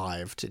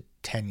 5 to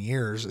 10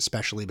 years,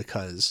 especially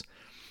because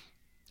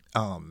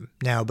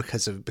now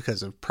because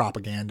of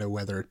propaganda,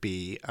 whether it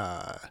be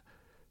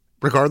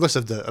regardless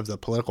of the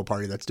political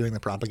party that's doing the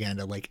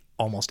propaganda, like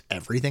almost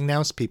everything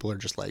now, so people are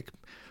just like,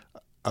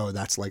 oh,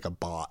 that's like a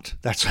bot.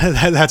 That's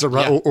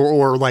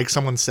or like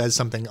someone says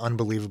something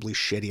unbelievably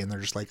shitty and they're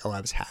just like, oh, I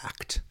was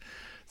hacked.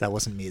 That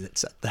wasn't me that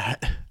said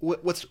that.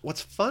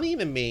 What's funny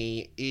to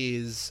me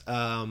is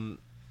the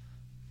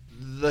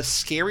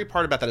scary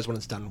part about that is when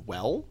it's done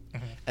well,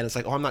 and it's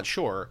like, oh, I'm not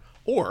sure.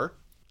 Or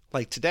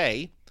like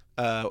today.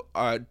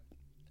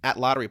 At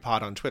Lottery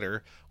Pod on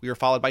Twitter, we were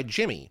followed by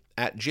Jimmy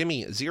at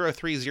Jimmy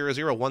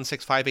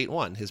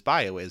 0300165881. His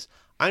bio is,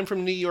 I'm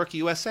from New York,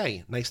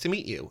 USA. Nice to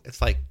meet you.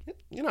 It's like,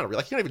 you're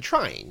not even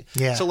trying.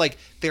 Yeah. So like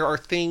there are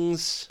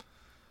things.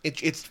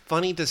 It's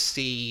funny to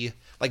see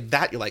like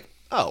that. You're like,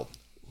 oh,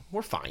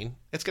 we're fine.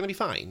 It's gonna be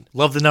fine.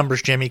 Love the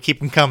numbers, Jimmy. Keep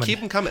them coming. Keep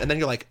them coming. And then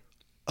you're like,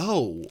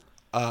 oh,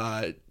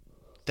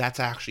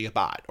 that's actually a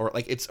bot, or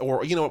like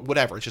or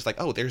whatever. It's just like,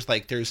 oh,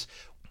 there's.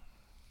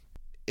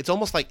 It's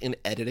almost like in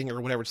editing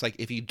or whatever. It's like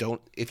if you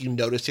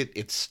notice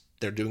it,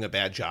 they're doing a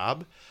bad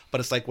job.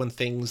 But it's like when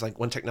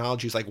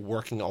technology is like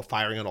working, all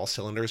firing on all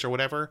cylinders or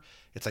whatever.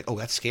 It's like, oh,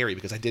 that's scary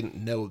because I didn't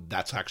know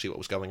that's actually what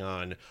was going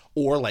on,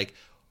 or like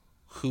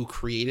who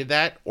created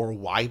that, or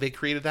why they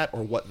created that,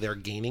 or what they're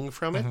gaining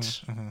from it.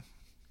 Mm-hmm.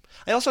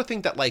 I also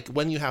think that like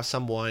when you have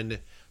someone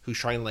who's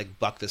trying to like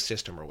buck the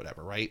system or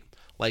whatever, right?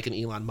 Like an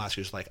Elon Musk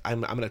who's like, I'm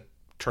gonna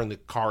turn the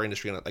car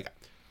industry on. Like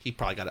he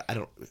probably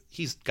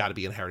he's got to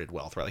be inherited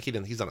wealth, right? Like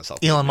he's done a self.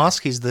 Elon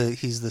Musk, he's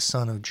the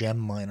son of gem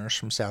miners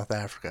from South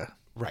Africa.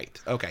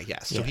 Right. Okay.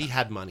 Yes. So he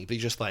had money, but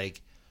he's just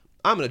like,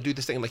 I'm gonna do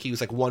this thing. Like he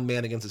was like one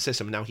man against the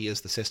system, and now he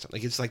is the system.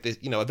 Like it's like this,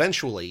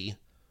 eventually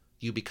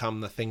you become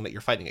the thing that you're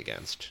fighting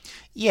against.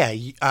 Yeah.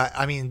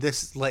 I mean,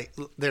 this like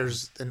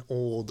there's an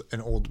old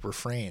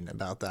refrain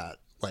about that.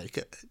 Like,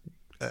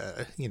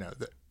 the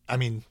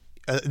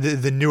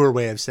newer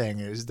way of saying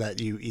it is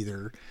that you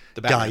either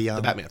die young,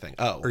 the Batman thing,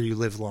 or you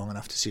live long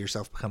enough to see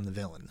yourself become the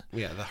villain.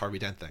 Yeah, the Harvey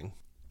Dent thing.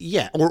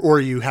 Yeah, or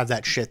you have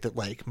that shit that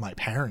like my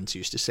parents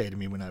used to say to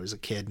me when I was a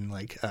kid, and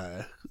like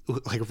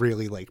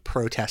really like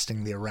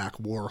protesting the Iraq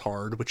War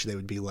hard, which they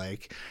would be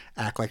like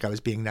act like I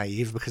was being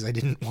naive because I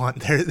didn't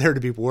want there to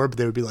be war, but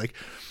they would be like,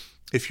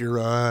 if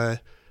you're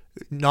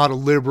not a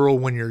liberal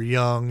when you're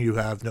young, you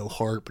have no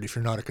heart, but if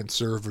you're not a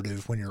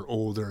conservative when you're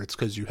older, it's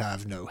because you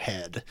have no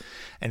head.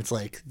 And it's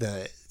like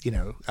the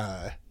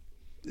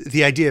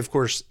idea, of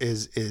course,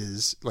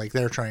 is like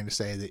they're trying to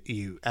say that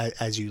you,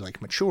 as you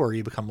like mature,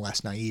 you become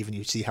less naive and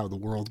you see how the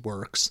world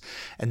works,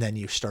 and then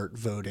you start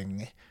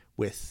voting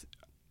with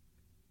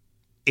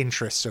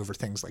interests over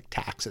things like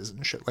taxes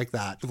and shit like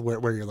that,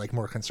 where you're like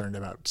more concerned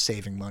about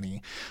saving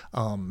money,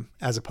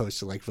 as opposed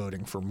to like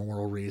voting for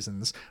moral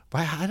reasons.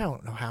 But I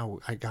don't know how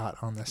I got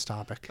on this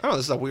topic. Oh,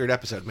 this is a weird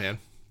episode, man.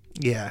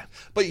 Yeah,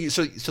 but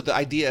so the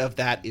idea of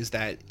that is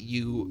that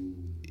you're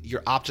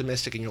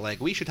optimistic and you're like,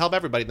 we should help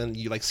everybody. Then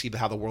you like see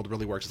how the world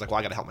really works. It's like, well,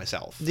 I got to help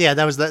myself. Yeah,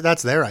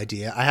 that's their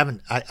idea.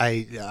 I'm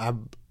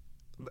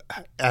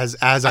as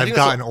I've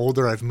gotten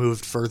older, I've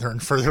moved further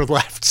and further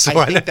left. So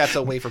I think that's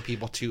a way for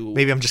people to...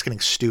 Maybe I'm just getting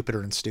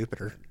stupider and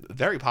stupider.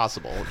 Very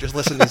possible. Just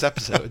listen to these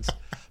episodes.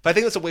 But I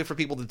think that's a way for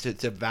people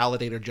to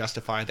validate or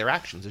justify their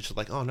actions. It's just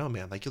like, oh no,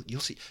 man, like you'll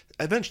see.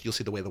 Eventually, you'll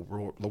see the way the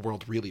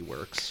world really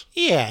works.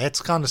 Yeah,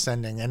 it's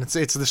condescending, and it's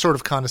the sort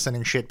of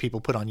condescending shit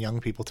people put on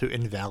young people to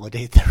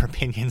invalidate their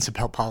opinions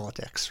about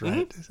politics,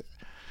 right? Mm-hmm.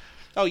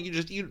 Oh,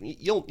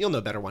 you'll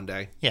know better one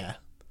day. Yeah.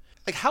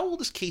 Like, how old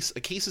is Case?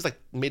 Case is like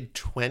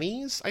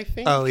mid-20s, I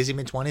think. Oh, is he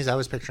mid-20s? I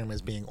was picturing him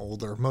as being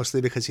older,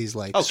 mostly because he's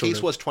like... Oh,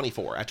 Case was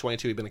 24. At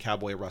 22, he'd been a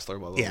cowboy, wrestler.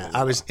 Blah, blah, yeah,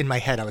 blah, blah. In my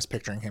head, I was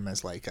picturing him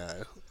as like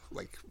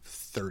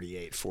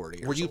 38,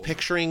 40. Were you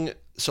picturing...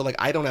 So, like,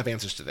 I don't have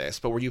answers to this,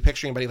 but were you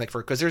picturing anybody like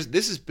because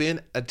this has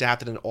been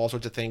adapted in all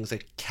sorts of things.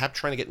 They kept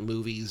trying to get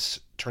movies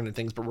turned into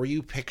things, but were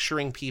you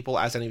picturing people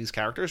as any of these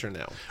characters or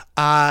no?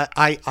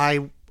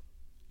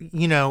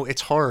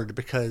 It's hard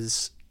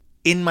because...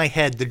 In my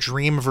head, the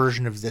dream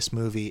version of this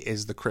movie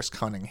is the Chris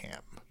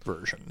Cunningham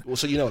version. Well,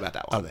 so you know about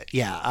that one of it,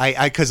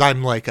 yeah. Because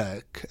I'm like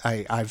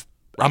I'm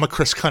a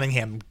Chris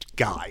Cunningham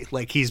guy.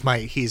 Like he's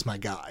my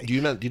guy. Do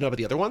you know about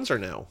the other ones or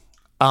no?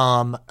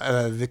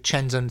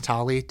 Vincenzo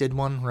Natali did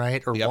one,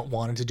 right? Or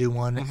wanted to do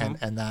one,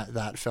 mm-hmm. and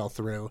that fell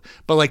through.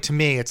 But like to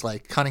me, it's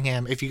like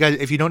Cunningham. If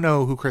you don't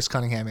know who Chris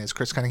Cunningham is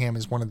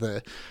one of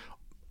the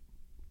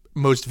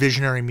most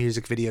visionary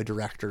music video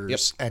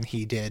directors, and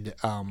he did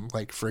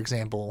like, for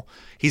example,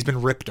 he's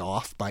been ripped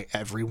off by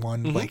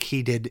everyone. Mm-hmm. Like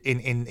he did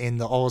in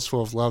the All Is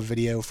Full of Love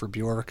video for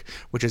Bjork,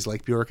 which is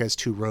like Bjork has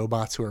two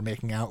robots who are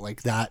making out.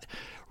 Like that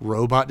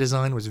robot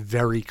design was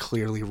very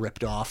clearly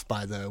ripped off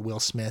by the Will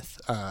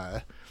Smith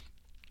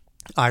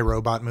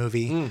iRobot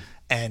movie.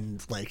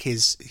 And like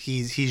he's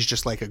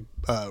just like a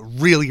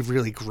really,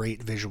 really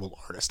great visual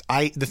artist.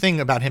 The thing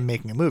about him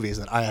making a movie is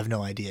that I have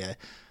no idea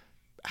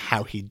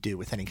how he'd do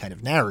with any kind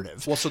of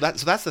narrative. Well, so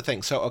that's the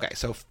thing.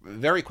 So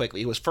very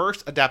quickly, it was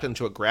first adapted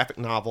into a graphic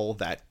novel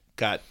that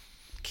got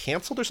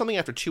canceled or something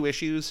after 2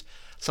 issues.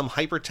 Some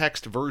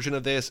hypertext version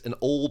of this, an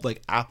old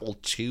like Apple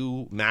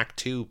II,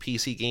 Mac II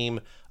PC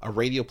game, a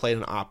radio play,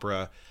 and an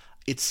opera.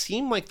 It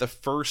seemed like the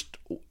first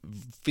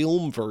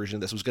film version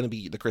of this was going to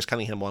be the Chris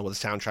Cunningham one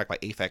with a soundtrack by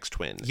Aphex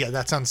Twin. Yeah,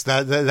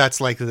 that's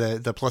like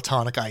the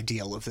platonic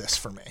ideal of this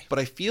for me. But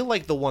I feel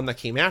like the one that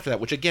came after that,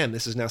 which again,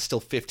 this is now still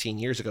 15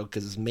 years ago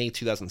because it's May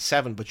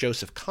 2007, but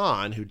Joseph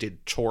Kahn, who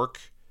did Torque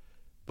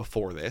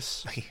before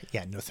this.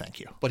 Yeah, no thank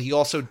you. But he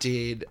also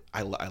did,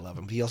 I love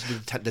him, he also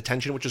did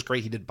Detention, which is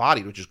great. He did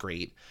Bodied, which is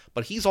great.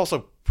 But he's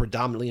also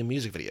predominantly a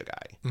music video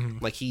guy.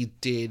 Mm-hmm. Like he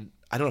did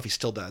I don't know if he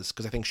still does,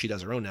 because I think she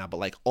does her own now, but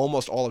like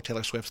almost all of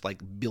Taylor Swift's like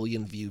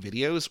billion view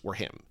videos were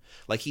him.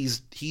 Like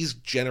he's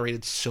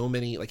generated so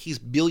many, like he's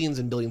billions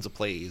and billions of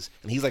plays,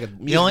 and he's like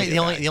the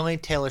only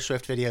Taylor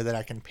Swift video that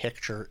I can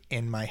picture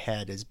in my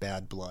head is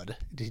Bad Blood.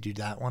 Did you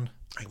do that one?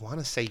 I want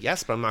to say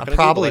yes, but I'm not going to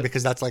probably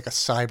because that's like a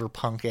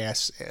cyberpunk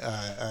ass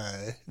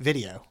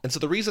video. And so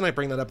the reason I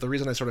bring that up, the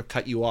reason I sort of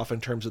cut you off in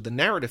terms of the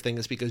narrative thing,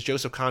 is because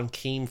Joseph Kahn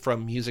came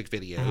from music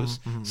videos.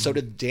 So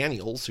did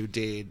Daniels, who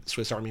did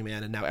Swiss Army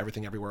Man and now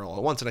Everything Everywhere All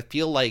at Once. And I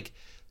feel like,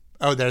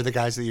 oh, they're the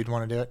guys that you'd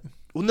want to do it.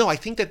 Well, no, I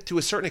think that to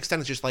a certain extent,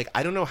 it's just like,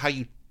 I don't know how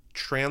you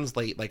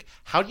translate, like,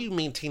 how do you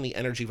maintain the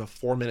energy of a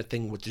 4-minute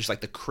thing with just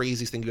like the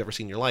craziest thing you've ever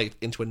seen in your life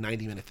into a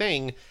 90-minute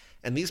thing?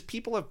 And these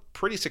people have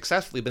pretty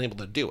successfully been able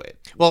to do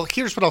it. Well,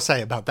 here's what I'll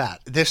say about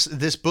that.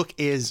 This book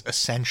is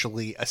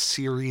essentially a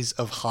series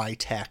of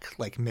high-tech,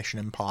 like, Mission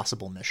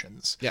Impossible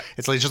missions. Yeah.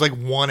 It's like just like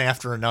one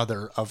after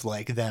another of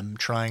like them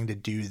trying to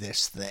do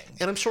this thing.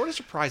 And I'm sort of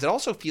surprised. It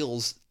also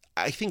feels,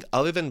 I think,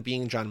 other than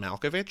being John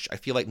Malkovich, I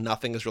feel like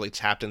nothing has really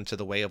tapped into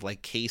the way of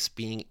like Case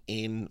being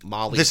in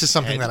Molly's This is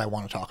something head. that I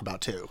want to talk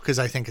about too, because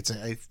I think it's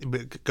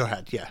go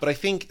ahead, yeah. But I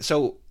think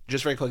so.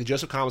 Just very quickly,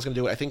 Joseph Kahn was going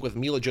to do it, I think, with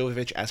Mila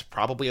Jovovich as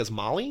probably as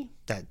Molly.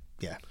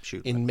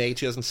 In May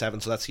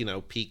 2007, so that's,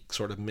 peak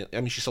sort of, I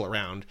mean, she's still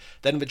around.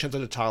 Then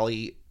Vincenzo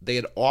Natali, they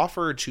had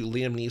offered to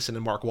Liam Neeson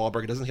and Mark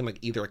Wahlberg. It doesn't seem like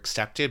either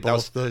accepted.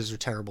 Those are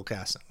terrible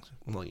castings.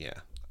 Well, yeah.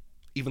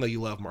 Even though you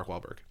love Mark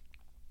Wahlberg.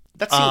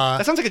 That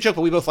sounds like a joke,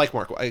 but we both like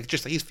Mark.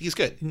 He's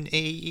good.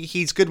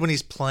 He's good when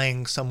he's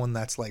playing someone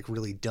that's like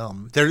really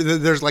dumb.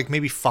 There's like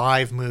maybe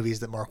 5 movies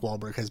that Mark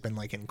Wahlberg has been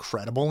like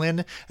incredible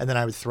in, and then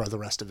I would throw the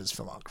rest of his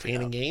filmography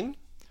Pain and Gain?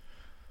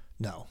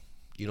 No.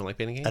 You don't like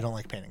Pain and Gain? I don't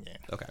like Pain and Gain.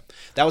 Okay.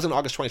 That was in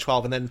August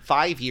 2012, and then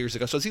 5 years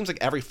ago, so it seems like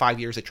every 5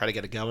 years they try to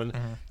get it going.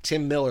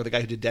 Tim Miller, the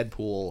guy who did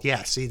Deadpool.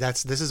 Yeah, see,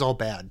 this is all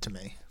bad to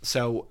me.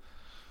 So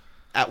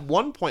at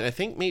one point, I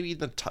think maybe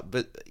I think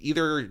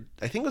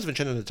it was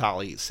Vincenzo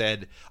Natali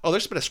said, "Oh,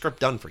 there's been a script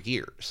done for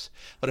years,"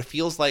 but it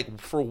feels like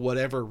for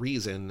whatever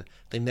reason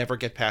they never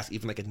get past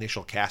even like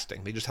initial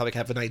casting. They just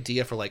have an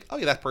idea for like, oh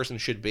yeah, that person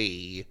should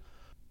be.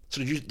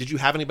 So did you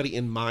have anybody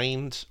in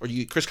mind, or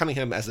Chris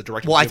Cunningham as the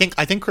director? Well, I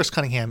think Chris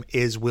Cunningham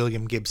is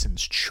William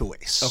Gibson's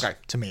choice. Okay.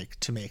 To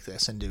make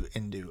this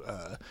into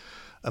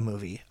a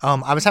movie.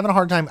 I was having a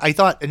hard time. I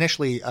thought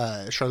initially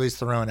Charlize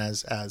Theron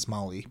as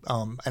Molly,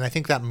 and I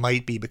think that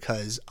might be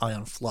because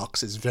Aeon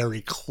Flux is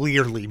very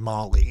clearly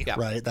Molly,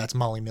 right? That's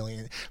Molly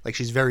Million. Like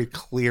she's very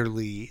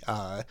clearly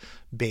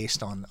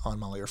based on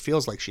Molly, or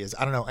feels like she is.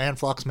 I don't know. Aeon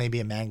Flux may be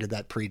a manga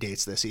that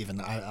predates this even.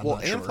 I'm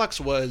not sure. Aeon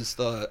Flux was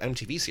the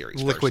MTV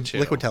series, Liquid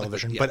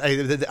Television, but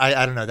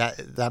I don't know,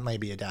 that might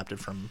be adapted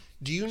from.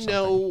 Do you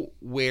know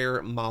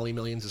where Molly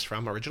Millions is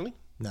from originally?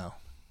 No.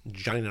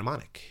 Johnny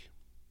Mnemonic.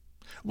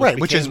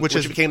 Which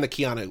became the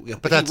Keanu.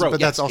 But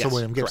that's also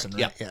William Gibson,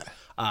 right?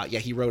 Yeah.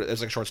 He wrote it as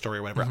like a short story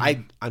or whatever.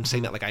 I'm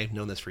saying that like I've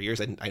known this for years.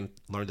 I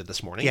learned it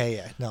this morning.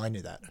 Yeah. No, I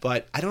knew that.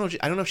 But I don't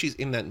know if she's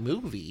in that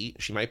movie.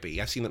 She might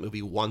be. I've seen that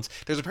movie once.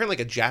 There's apparently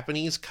like a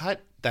Japanese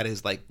cut that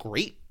is like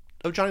great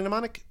of Johnny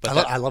Mnemonic. But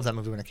I love that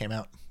movie when it came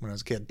out when I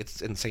was a kid.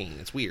 It's insane.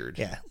 It's weird.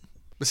 Yeah.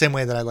 The same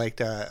way that I liked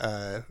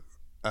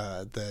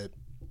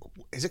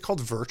is it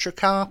called Virtua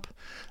Cop?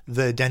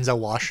 The Denzel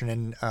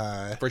Washington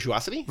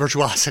Virtuosity?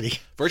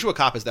 Virtua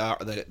Cop is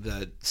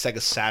the Sega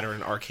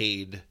Saturn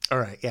arcade. All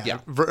right, yeah.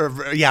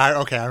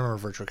 Okay, I remember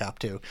Virtua Cop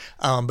too.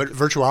 But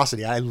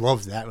Virtuosity, I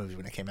loved that movie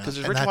when it came out. Because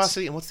there's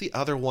Virtuosity, and what's the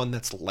other one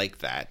that's like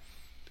that?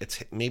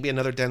 It's maybe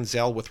another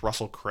Denzel with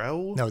Russell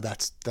Crowe? No,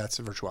 that's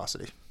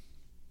Virtuosity.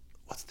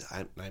 What's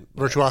the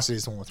Virtuosity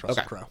is the one with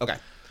Russell Crowe. Okay.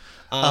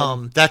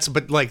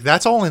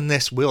 That's all in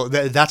this will.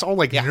 That's all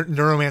like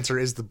Neuromancer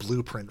is the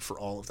blueprint for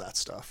all of that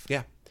stuff.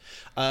 Yeah.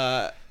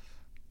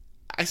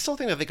 I still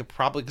think that they could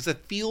probably, because it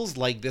feels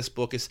like this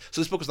book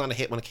was not a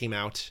hit when it came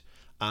out.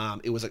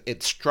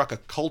 It struck a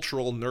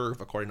cultural nerve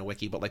according to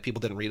Wiki, but like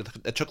people didn't read it.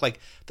 It took like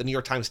the New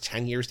York Times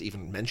 10 years to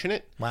even mention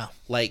it. Wow.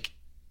 Like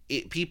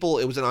it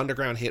was an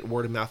underground hit,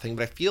 word of mouth thing,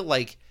 but I feel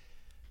like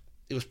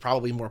it was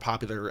probably more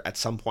popular at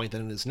some point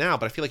than it is now.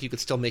 But I feel like you could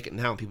still make it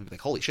now and people would be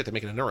like, holy shit, they're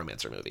making a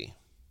Neuromancer movie.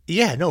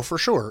 Yeah, no, for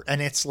sure.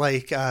 And it's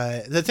like,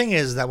 the thing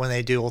is that when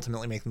they do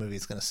ultimately make the movie,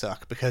 it's going to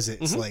suck because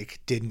it's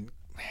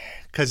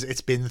because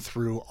it's been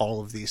through all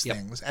of these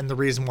things. And the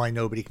reason why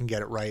nobody can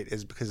get it right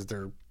is because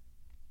they're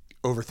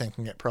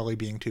overthinking it, probably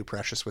being too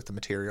precious with the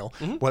material.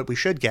 What we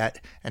should get,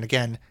 and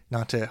again,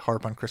 not to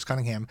harp on Chris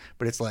Cunningham,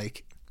 but it's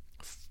like,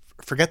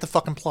 forget the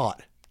fucking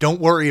plot. Don't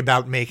worry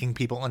about making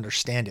people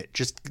understand it.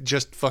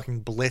 Just fucking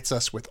blitz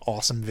us with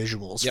awesome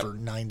visuals for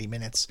 90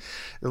 minutes.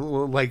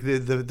 Like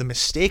the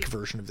mistake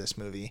version of this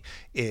movie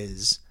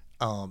is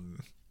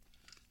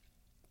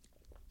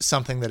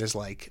something that is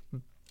like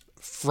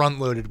front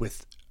loaded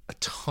with a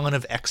ton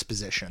of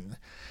exposition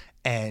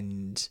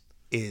and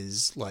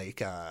is like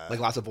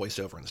lots of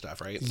voiceover and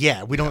stuff, right?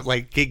 Yeah, we don't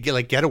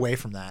get away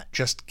from that.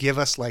 Just give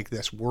us like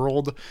this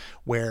world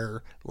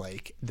where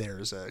like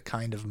there's a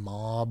kind of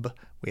mob.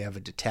 We have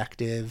a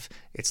detective.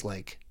 It's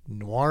like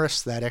noir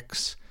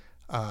aesthetics.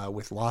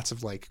 with lots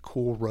of like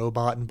cool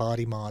robot and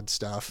body mod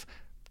stuff,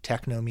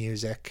 techno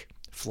music,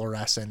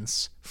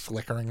 fluorescence,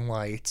 flickering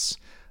lights,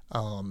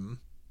 and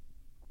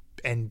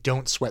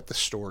don't sweat the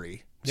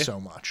story so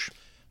much.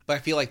 But I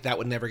feel like that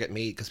would never get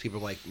made because people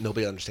are like,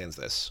 nobody understands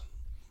this.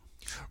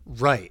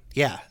 Right.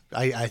 Yeah.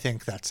 I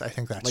think that's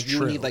Like, you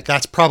true. need, like-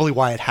 that's probably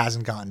why it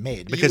hasn't gotten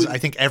made, because I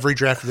think every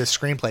draft of this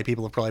screenplay,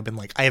 people have probably been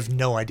like, I have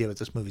no idea what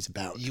this movie's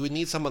about. You would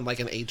need someone like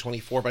an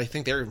A24, but I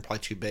think they're even probably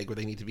too big, where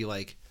they need to be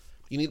like,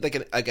 you need like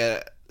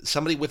a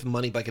somebody with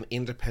money, like an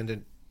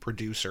independent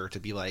producer, to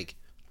be like,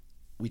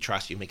 we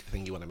trust you, make the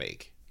thing you want to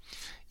make.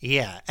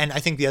 Yeah, and I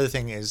think the other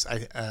thing is,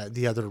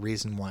 the other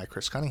reason why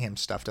Chris Cunningham's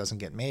stuff doesn't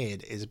get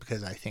made is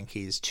because I think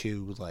he's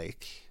too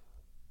like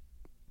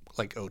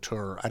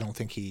auteur. I don't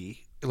think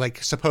he,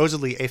 like,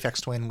 supposedly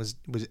Aphex Twin was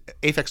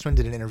Aphex Twin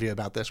did an interview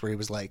about this where he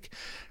was like,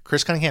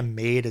 Chris Cunningham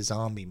made a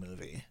zombie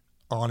movie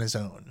on his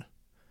own,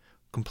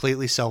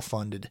 completely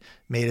self-funded,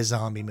 made a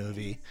zombie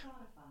movie.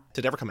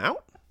 Did it ever come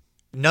out?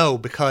 No,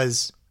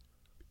 because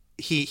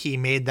he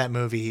made that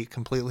movie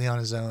completely on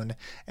his own,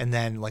 and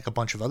then like a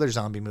bunch of other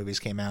zombie movies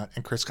came out,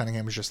 and Chris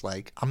Cunningham was just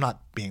like, I'm not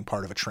being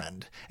part of a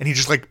trend, and he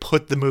just like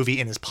put the movie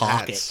in his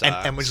pocket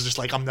and was just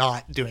like, I'm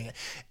not doing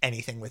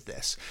anything with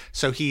this.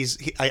 So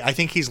I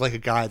think he's like a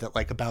guy that,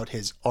 like, about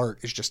his art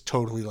is just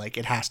totally like,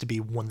 it has to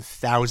be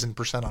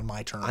 1000% on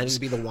my terms. I need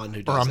to be the one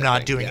who does, or I'm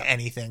not thing. doing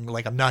anything.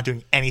 Like, I'm not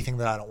doing anything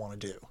that I don't want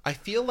to do. I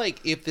feel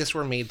like if this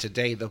were made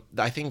today,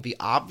 I think the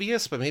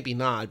obvious, but maybe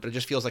not, but it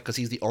just feels like because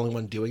he's the only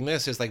one doing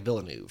this, is like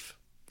Villeneuve.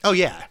 Oh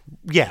yeah,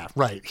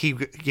 right. He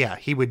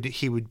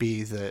would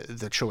be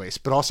the choice,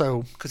 but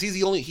also because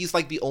he's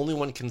like the only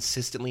one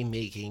consistently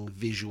making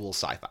visual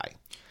sci-fi.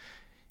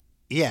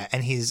 Yeah,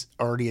 and he's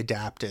already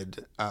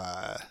adapted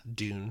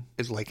Dune.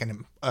 It's like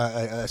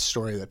a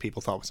story that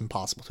people thought was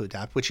impossible to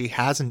adapt, which he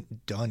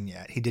hasn't done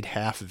yet. He did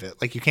half of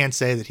it. Like, you can't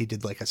say that he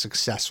did like a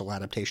successful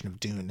adaptation of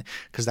Dune,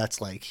 because that's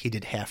like, he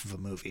did half of a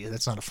movie.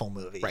 That's not a full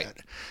movie yet.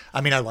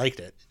 I mean, I liked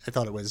it. I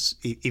thought it was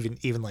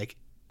even like,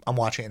 I'm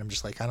watching it and I'm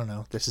just like, I don't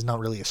know, this is not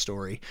really a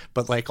story,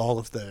 but like all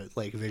of the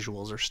like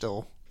visuals are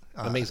still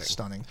amazing,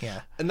 stunning.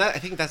 Yeah. And I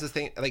think that's the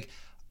thing. Like,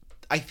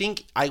 I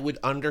think I would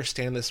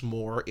understand this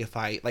more if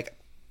I, like,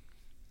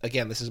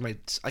 again, this is my,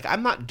 like,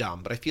 I'm not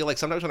dumb, but I feel like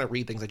sometimes when I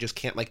read things, I just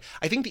can't, like,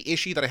 I think the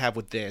issue that I have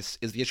with this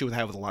is the issue that I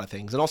have with a lot of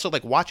things, and also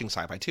like watching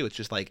sci-fi too. It's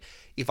just like,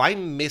 if I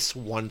miss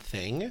one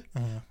thing,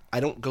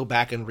 I don't go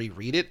back and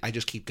reread it. I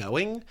just keep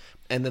going.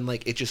 And then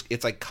like,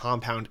 it's like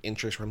compound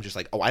interest where I'm just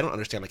like, oh, I don't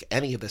understand like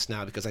any of this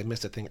now because I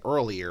missed a thing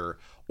earlier.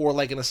 Or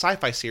like in a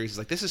sci-fi series,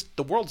 it's like,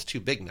 the world's too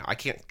big now. I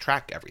can't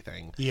track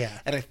everything. Yeah.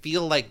 And I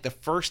feel like the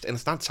first, and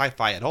it's not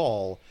sci-fi at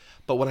all,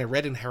 but when I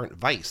read Inherent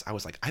Vice, I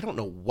was like, I don't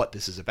know what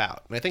this is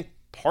about. And I think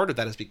part of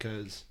that is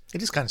because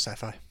it is kind of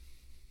sci-fi,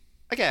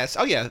 I guess.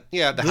 Oh yeah,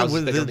 the house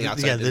is bigger on the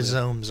outside. Yeah, the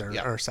zomes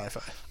are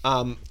sci-fi.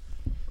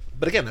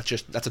 But again,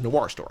 that's a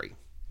noir story.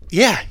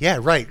 Yeah,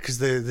 right. Because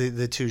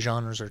the two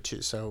genres are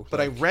too. So, but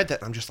like, I read that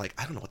and I'm just like,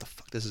 I don't know what the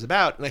fuck this is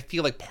about, and I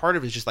feel like part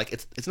of it is just like,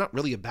 it's not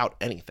really about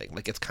anything.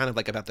 Like, it's kind of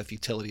like about the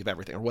futility of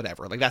everything or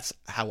whatever. Like, that's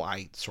how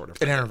I sort of.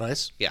 Inherent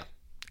Vice. Yeah.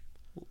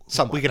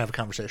 Somewhat. We can have a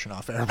conversation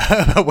off air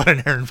about what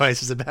Inherent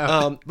Vice is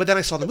about. But then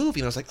I saw the movie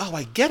and I was like, oh,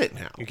 I get it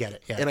now. You get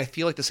it, yeah. And I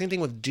feel like the same thing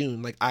with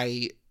Dune. Like,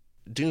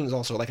 Dune is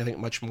also, like, I think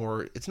much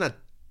more, it's not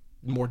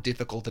more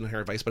difficult than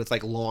Inherent Vice, but it's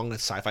like long as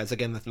sci-fi. It's,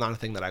 again, that's not a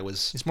thing that I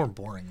was. It's more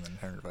boring than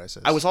Inherent Vice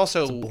is. I was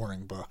also. It's a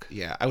boring book.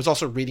 Yeah. I was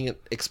also reading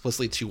it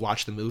explicitly to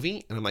watch the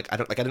movie, and I'm like, I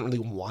didn't really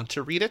want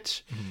to read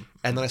it. Mm-hmm.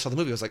 And then I saw the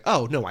movie, I was like,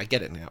 oh, no, I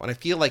get it now. And I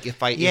feel like if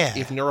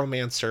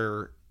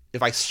Neuromancer,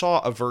 if I saw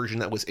a version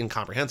that was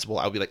incomprehensible,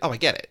 I would be like, oh, I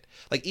get it.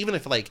 Like, even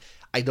if, like,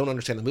 I don't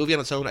understand the movie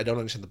on its own, I don't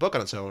understand the book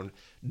on its own,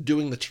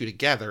 doing the two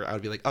together, I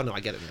would be like, oh, no,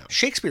 I get it now.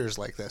 Shakespeare is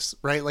like this,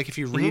 right? Like, if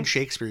you read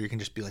Shakespeare, you can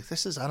just be like, I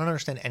don't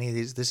understand any of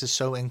these. This is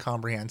so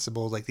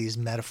incomprehensible. Like, these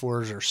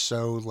metaphors are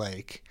so,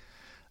 like,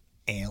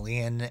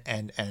 alien,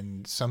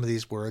 and some of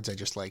these words, I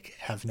just, like,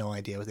 have no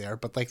idea what they are.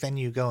 But, like, then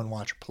you go and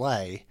watch a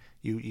play,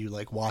 you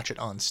like, watch it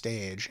on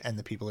stage, and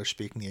the people are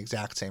speaking the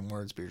exact same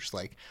words, but you're just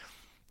like,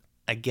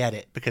 I get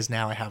it, because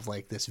now I have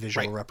like this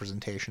visual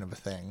representation of a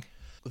thing.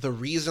 The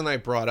reason I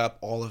brought up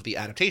all of the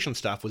adaptation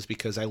stuff was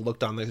because I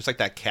looked on there's like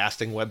that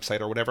casting website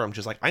or whatever. I'm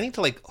just like, I need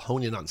to like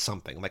hone in on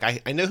something. Like,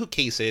 I know who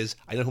Case is.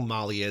 I know who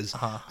Molly is.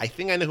 I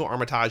think I know who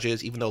Armitage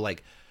is, even though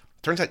like,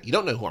 turns out you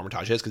don't know who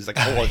Armitage is because it's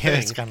like a whole thing.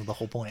 That's kind of the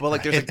whole point. But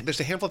like, there's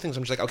a handful of things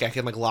I'm just like, okay, I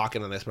can like lock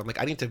in on this, but I'm like,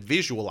 I need to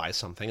visualize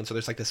something. And so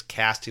there's like this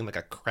casting, like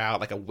a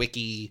crowd, like a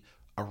wiki,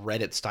 a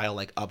Reddit style,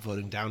 like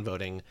upvoting,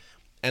 downvoting.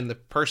 And the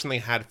person they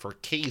had for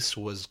Case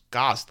was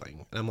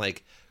Gosling. And I'm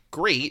like,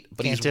 great,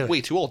 but he's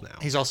way too old now.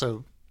 He's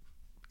also,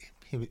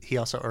 he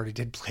also already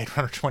did Blade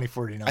Runner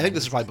 2049. I think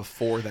this is probably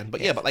before then.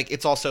 But yeah, but like,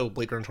 it's also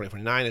Blade Runner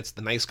 2049. It's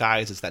The Nice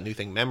Guys. It's that new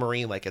thing,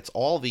 Memory. Like, it's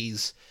all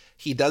these.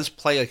 He does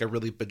play like a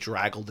really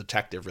bedraggled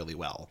detective really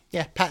well.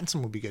 Yeah,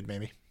 Pattinson would be good,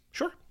 maybe.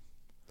 Sure.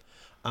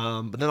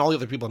 But then all the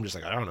other people, I'm just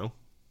like, I don't know.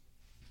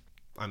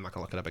 I'm not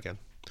going to look it up again.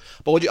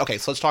 But okay,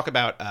 so let's talk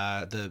about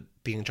the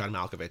being John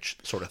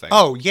Malkovich sort of thing.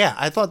 Oh yeah,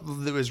 I thought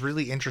it was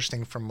really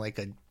interesting from like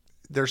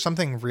there's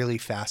something really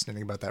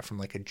fascinating about that from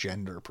like a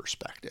gender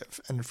perspective,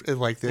 and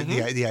like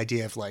the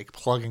idea of like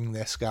plugging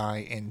this guy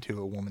into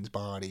a woman's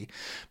body,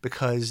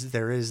 because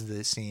there is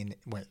the scene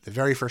when the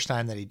very first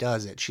time that he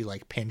does it, she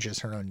like pinches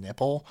her own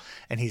nipple,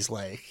 and his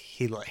like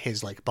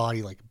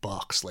body like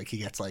bucks, like he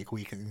gets like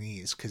weak in the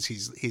knees because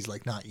he's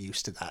like not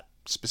used to that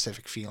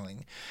specific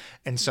feeling,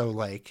 and so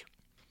like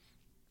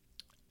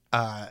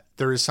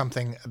there is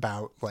something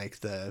about like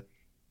the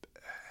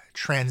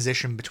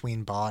transition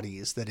between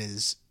bodies that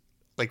is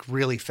like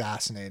really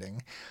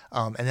fascinating,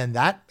 and then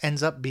that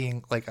ends up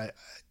being like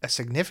a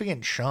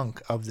significant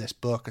chunk of this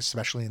book,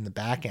 especially in the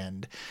back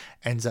end,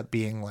 ends up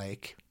being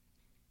like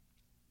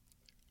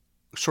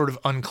sort of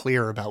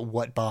unclear about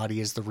what body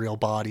is the real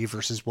body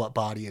versus what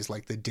body is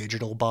like the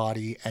digital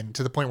body, and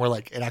to the point where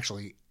like it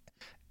actually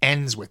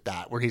ends with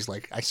that, where he's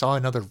like, I saw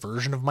another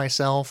version of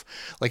myself,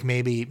 like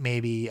maybe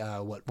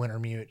what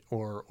Wintermute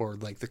or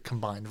like the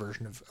combined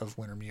version of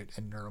Wintermute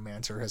and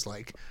Neuromancer has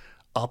like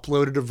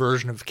uploaded a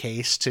version of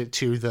Case to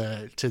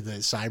the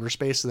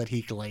cyberspace so that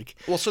he could like.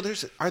 Well, so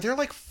are there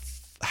like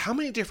how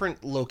many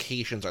different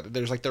locations are there?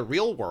 There's like the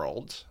real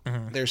world.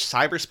 Mm-hmm. There's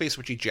cyberspace,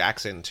 which he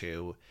jacks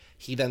into.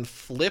 He then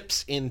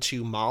flips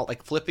into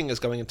flipping is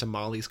going into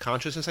Molly's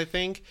consciousness, I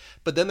think.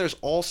 But then there's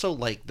also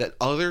like that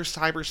other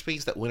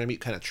cyberspace that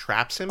Wintermute kind of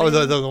traps him in.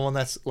 The one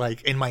that's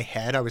like in my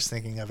head, I was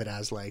thinking of it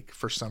as like,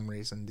 for some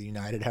reason, the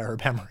United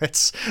Arab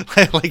Emirates.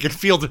 Like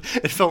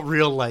it felt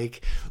real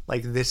like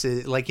this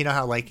is like, you know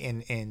how like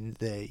in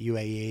the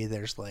UAE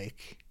there's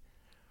like,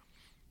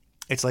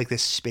 it's like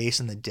this space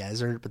in the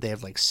desert, but they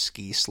have like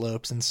ski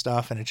slopes and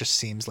stuff, and it just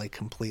seems like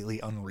completely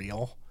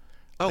unreal.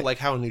 Oh, like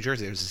how in New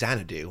Jersey there's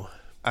Xanadu.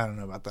 I don't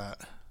know about that.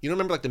 You don't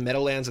remember like the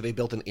Meadowlands that they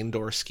built an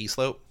indoor ski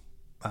slope?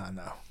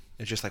 No.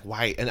 It's just like,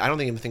 why? And I don't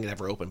think anything had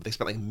ever opened, but they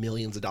spent like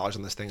millions of dollars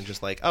on this thing, and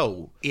just like,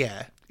 oh,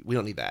 yeah, we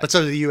don't need that. But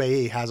so the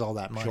UAE has all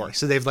that money. Sure.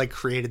 So they've like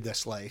created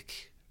this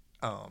like,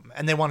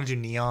 and they want to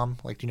do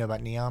Neom. Like, do you know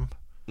about Neom?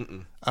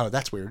 Mm-mm. Oh,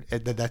 that's weird.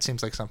 That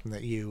seems like something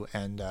that you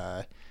and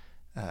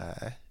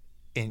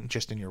in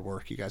your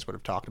work you guys would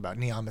have talked about.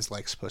 Neom is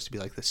like supposed to be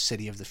like the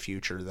city of the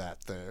future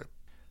that the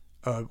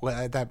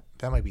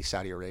that might be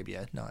Saudi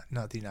Arabia,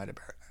 not the United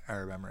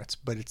Arab Emirates,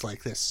 but it's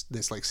like this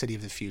like city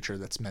of the future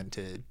that's meant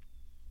to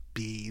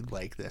be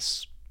like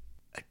this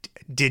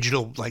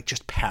digital like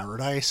just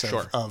paradise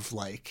of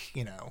like,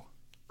 you know,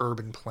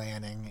 urban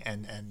planning,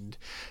 and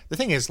the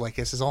thing is like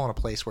this is all in a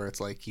place where it's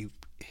like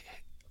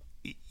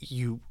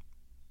you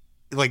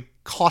like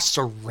costs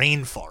a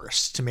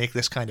rainforest to make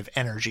this kind of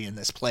energy in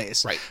this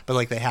place, right? But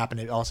like they happen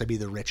to also be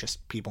the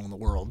richest people in the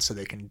world, so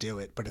they can do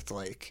it. But it's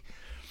like,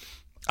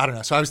 I don't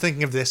know. So I was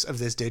thinking of this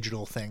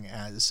digital thing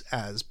as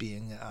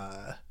being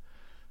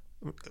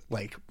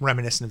like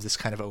reminiscent of this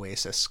kind of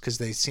oasis, because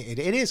they see it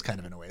is kind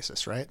of an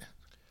oasis, right?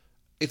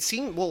 It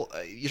seemed, well,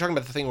 you're talking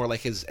about the thing where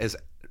like his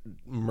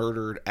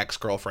murdered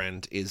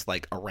ex-girlfriend is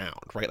like around,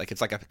 right? Like it's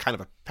like a kind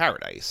of a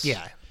paradise.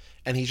 Yeah.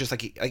 And he's just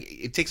like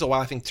it takes a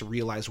while, I think, to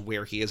realize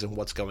where he is and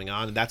what's going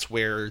on, and that's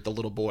where the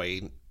little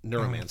boy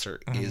Neuromancer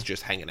is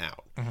just hanging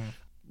out. Mm-hmm.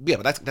 Yeah,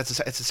 but it's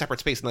a separate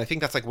space, and I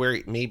think that's like where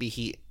maybe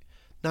he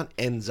not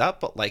ends up,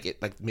 but like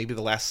maybe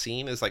the last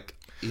scene is like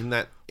in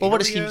that. Well,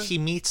 what is he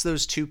meets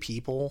those two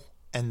people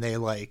and they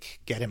like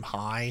get him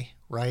high,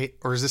 right?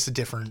 Or is this a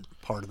different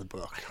part of the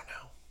book? I don't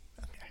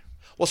know. Okay.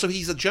 Well, so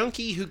he's a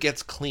junkie who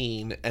gets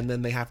clean, and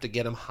then they have to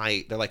get him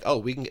high. They're like, oh,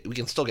 we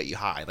can still get you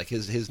high. Like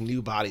his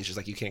new body's just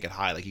like, you can't get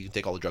high. Like you can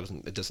take all the drugs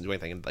and it doesn't do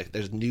anything. And like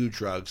there's new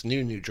drugs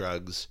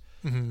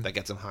that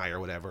gets him high or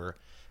whatever.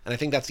 And I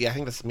think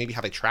that's maybe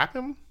how they trap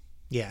him.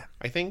 Yeah,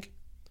 I think.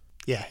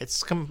 Yeah,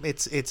 it's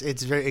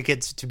very, it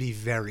gets to be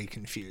very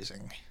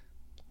confusing.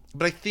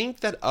 But I think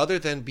that other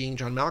than being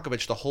John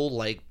Malkovich, the whole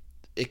like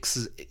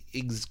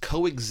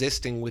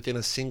coexisting within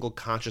a single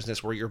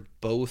consciousness where you're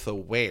both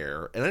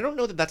aware, and I don't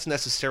know that that's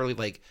necessarily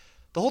like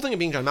the whole thing of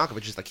being John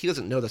Malkovich is like he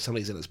doesn't know that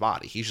somebody's in his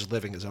body. He's just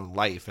living his own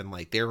life, and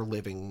like they're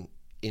living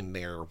in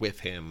there with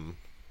him.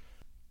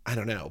 I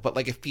don't know, but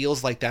like it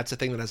feels like that's a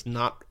thing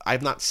that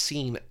I've not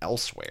seen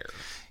elsewhere.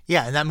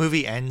 Yeah, and that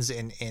movie ends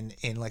in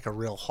like a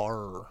real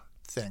horror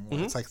thing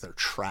where it's like they're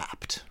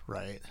trapped,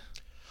 right?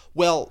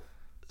 Well,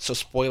 so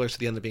spoilers to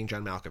the end of being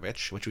John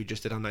Malkovich, which we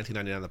just did on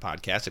 1999 on the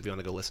podcast, if you want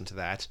to go listen to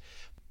that.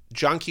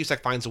 John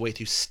Cusack finds a way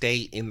to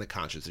stay in the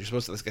consciousness. You're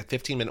supposed to, it's like a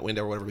 15-minute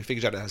window or whatever. He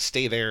figures out how to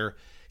stay there.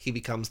 He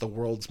becomes the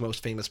world's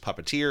most famous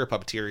puppeteer.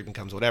 Puppeteer even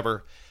becomes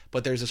whatever.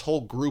 But there's this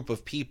whole group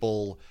of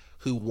people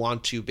who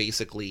want to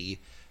basically,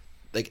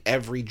 like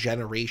every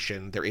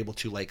generation, they're able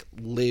to like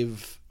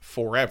live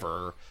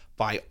forever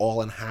by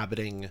all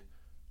inhabiting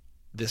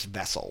this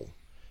vessel.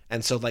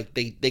 And so like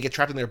they get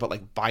trapped in there, but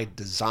like by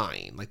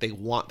design, like they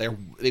want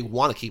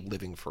to keep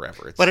living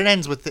forever. But it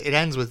ends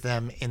with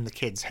them in the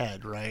kid's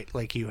head, right?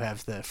 Like you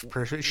have the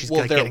person, she's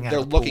they're getting out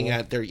of the looking pool.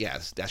 at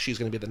that she's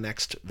going to be the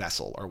next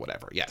vessel or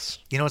whatever. Yes.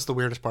 You know what's the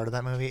weirdest part of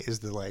that movie is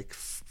the like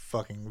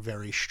fucking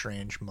very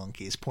strange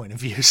monkeys point of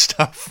view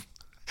stuff.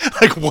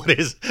 Like what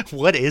is that?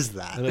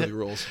 That movie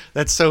rules.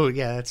 That's so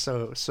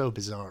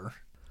bizarre.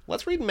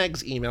 Let's read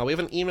Meg's email. We have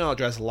an email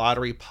address,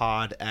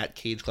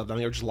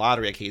 lotterypod@cageclub.me, or just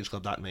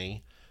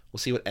lottery@cageclub.me. We'll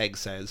see what Egg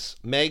says.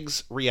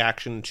 Meg's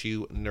reaction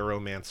to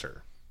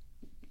Neuromancer.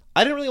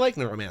 I didn't really like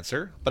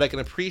Neuromancer, but I can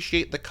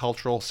appreciate the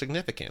cultural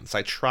significance.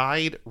 I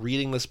tried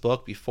reading this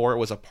book before it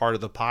was a part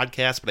of the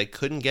podcast, but I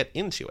couldn't get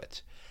into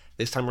it.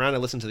 This time around, I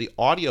listened to the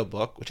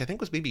audiobook, which I think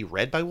was maybe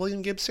read by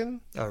William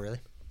Gibson. Oh,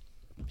 really?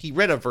 He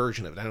read a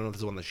version of it. I don't know if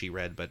it's the one that she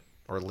read,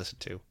 or listened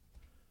to.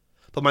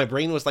 But my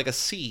brain was like a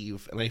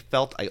sieve, and I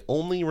felt I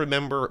only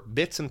remember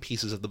bits and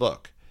pieces of the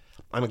book.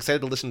 I'm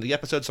excited to listen to the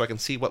episode so I can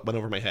see what went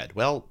over my head.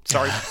 Well,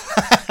 sorry.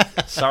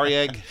 Sorry,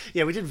 Egg.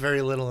 Yeah, we did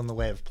very little in the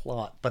way of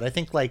plot. But I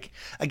think, with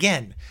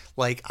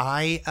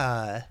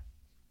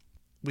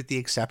the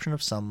exception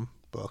of some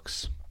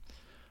books,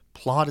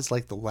 plot is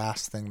like the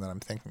last thing that I'm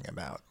thinking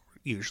about,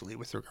 usually,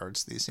 with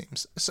regards to these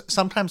themes.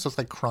 Sometimes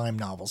with, crime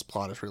novels,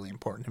 plot is really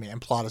important to me.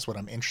 And plot is what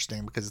I'm interested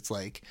in because it's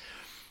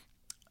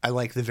I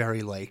like the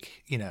very,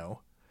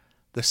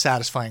 the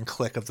satisfying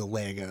click of the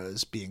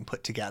Legos being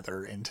put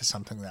together into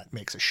something that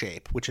makes a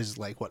shape, which is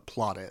what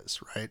plot is,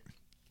 right?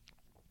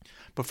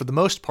 But for the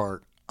most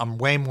part, I'm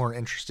way more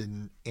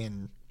interested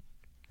in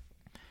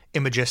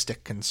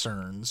imagistic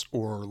concerns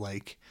or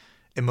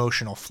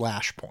emotional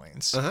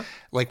flashpoints. Uh-huh.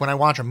 When I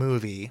watch a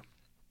movie,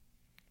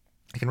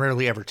 I can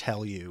rarely ever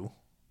tell you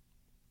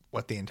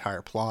what the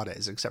entire plot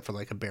is, except for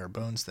a bare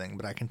bones thing,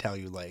 but I can tell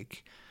you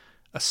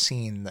a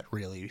scene that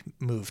really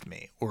moved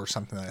me or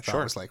something that I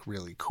thought was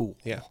really cool.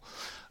 Yeah.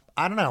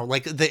 I don't know.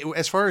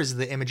 As far as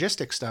the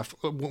imagistic stuff,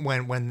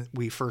 when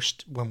we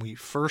first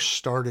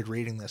started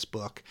reading this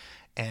book,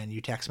 and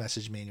you text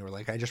messaged me and you were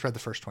like, I just read the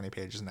first 20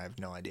 pages and I have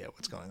no idea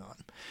what's going on.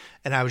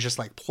 And I was just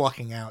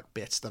plucking out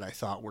bits that I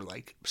thought were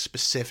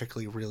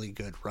specifically really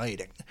good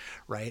writing,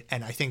 right?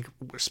 And I think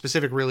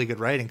specific really good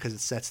writing, because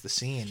it sets the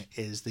scene,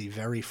 is the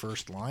very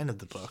first line of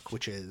the book,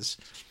 which is,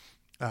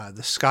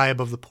 the sky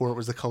above the port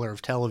was the color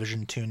of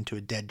television tuned to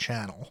a dead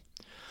channel.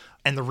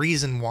 And the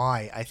reason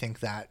why I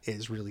think that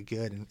is really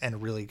good and a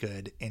really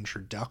good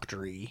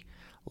introductory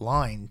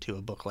line to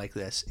a book like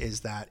this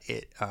is that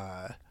it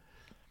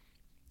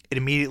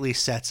immediately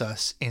sets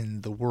us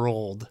in the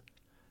world,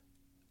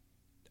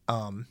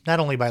 not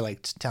only by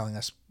telling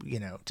us,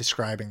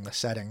 describing the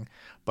setting,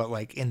 but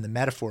in the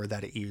metaphor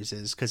that it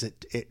uses, because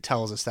it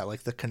tells us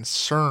that the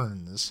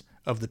concerns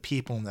of the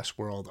people in this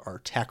world are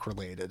tech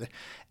related,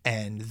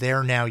 and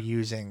they're now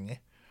using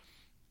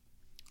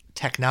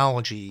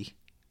technology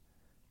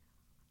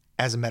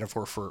as a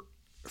metaphor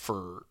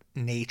for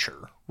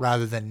nature,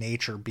 rather than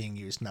nature being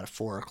used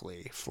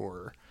metaphorically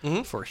for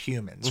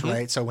humans, mm-hmm.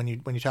 right? So when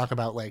you talk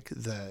about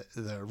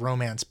the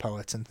romance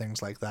poets and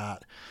things like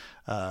that,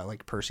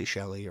 like Percy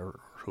Shelley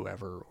or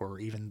whoever, or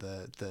even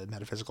the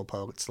metaphysical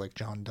poets like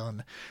John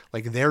Donne,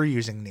 they're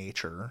using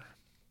nature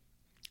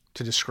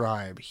to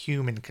describe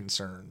human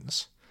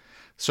concerns.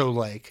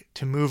 So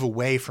to move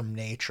away from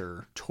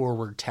nature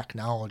toward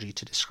technology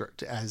to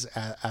describe as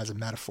a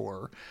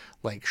metaphor,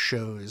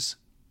 shows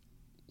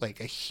a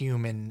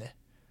human,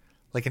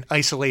 an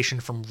isolation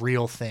from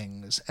real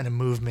things and a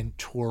movement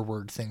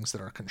toward things that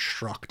are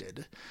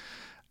constructed.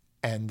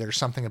 And there's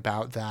something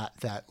about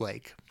that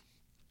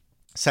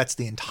sets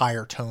the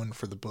entire tone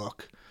for the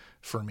book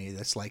for me.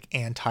 That's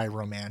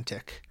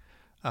anti-romantic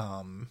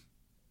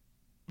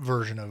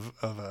version of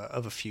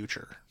a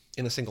future.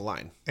 In a single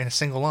line.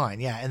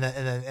 Yeah. And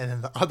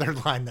then the other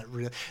line that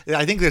really,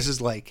 I think this is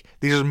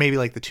these are maybe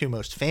the two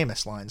most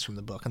famous lines from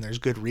the book, and there's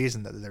good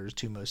reason that there's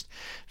two most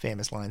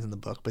famous lines in the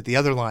book. But the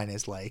other line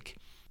is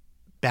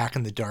back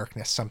in the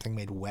darkness, something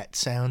made wet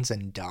sounds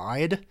and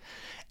died,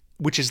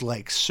 which is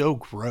so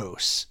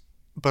gross,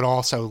 but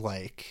also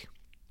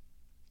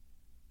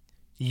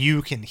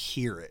you can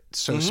hear it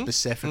so mm-hmm.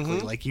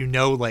 specifically,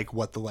 mm-hmm.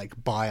 What the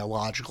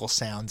biological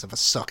sounds of a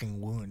sucking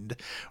wound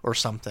or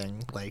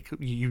something,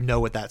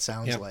 what that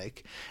sounds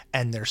like.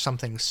 And there's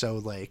something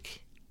so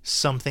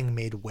something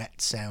made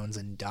wet sounds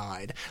and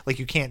died.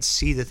 You can't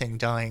see the thing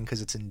dying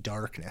because it's in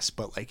darkness,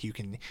 but you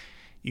can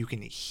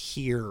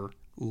hear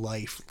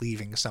life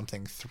leaving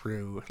something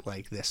through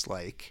this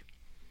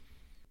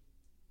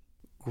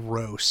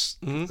gross,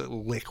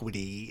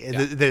 liquidy.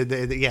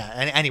 Yeah.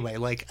 And anyway,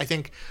 I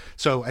think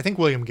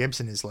William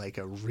Gibson is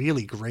a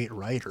really great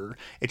writer.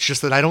 It's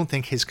just that I don't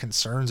think his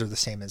concerns are the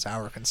same as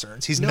our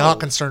concerns. He's not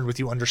concerned with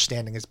you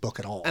understanding his book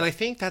at all. And I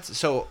think that's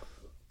so.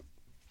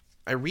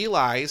 I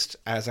realized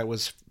as I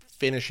was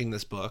finishing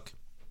this book,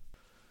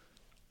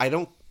 I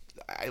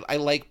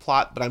like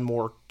plot, but I'm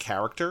more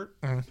character.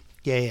 Mm-hmm.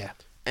 Yeah.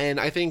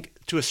 And I think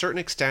to a certain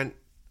extent,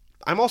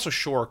 I'm also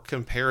sure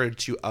compared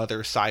to other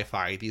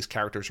sci-fi, these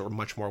characters are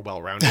much more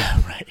well-rounded.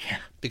 Right, yeah.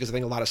 Because I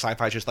think a lot of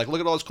sci-fi is just look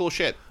at all this cool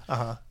shit.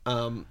 Uh-huh.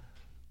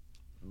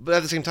 But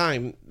at the same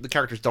time, the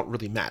characters don't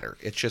really matter.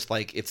 It's just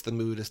it's the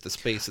mood, it's the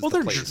space, it's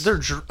the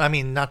place. I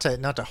mean, not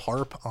to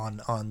harp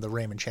on the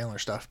Raymond Chandler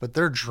stuff, but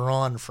they're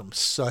drawn from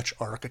such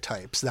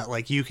archetypes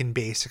that you can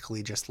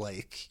basically just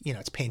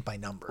it's paint by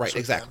numbers. Right,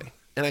 exactly. Them.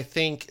 And I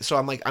think, so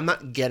I'm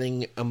not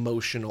getting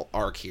emotional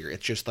arc here.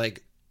 It's just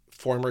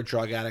former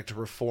drug addict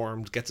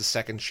reformed, gets a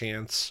second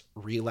chance,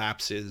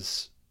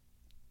 relapses,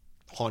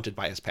 haunted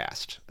by his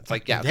past. It's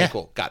like, yeah, okay, Yeah.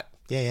 cool, got it.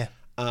 Yeah.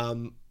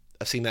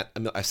 I've seen that.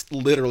 I've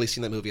literally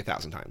seen that movie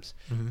 1,000 times.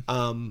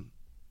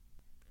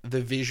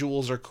 The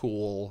visuals are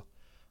cool.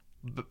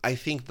 But I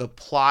think the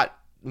plot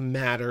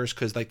matters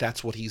because like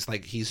that's what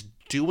he's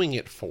doing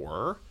it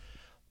for.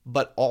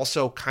 But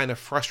also kind of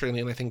frustrating,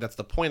 and I think that's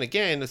the point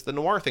again, is the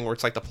noir thing where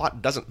it's like the plot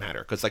doesn't matter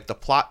because like the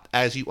plot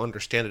as you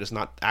understand it is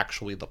not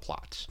actually the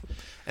plot.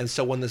 And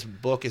so when this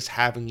book is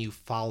having you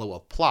follow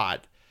a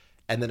plot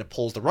and then it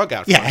pulls the rug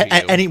out from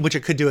under you, which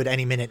it could do at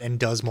any minute and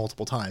does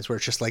multiple times, where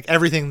it's just like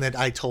everything that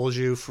I told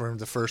you from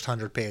the first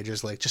 100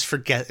 pages, like just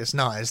forget, that's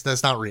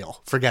not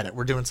real. Forget it.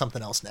 We're doing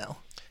something else now.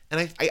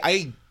 And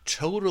I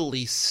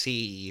totally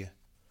see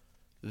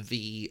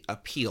the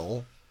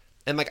appeal,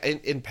 and like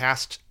in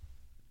past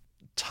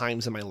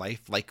times in my life,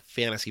 like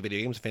fantasy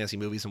video games, fantasy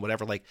movies, and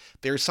whatever, like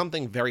there's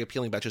something very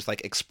appealing about just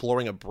like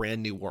exploring a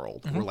brand new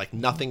world where like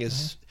nothing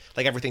is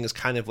like everything is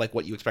kind of like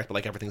what you expect, but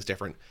like everything's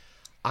different.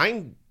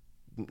 I'm,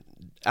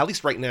 at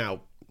least right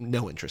now,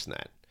 no interest in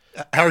that.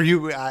 Are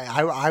you?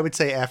 I would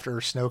say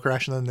after Snow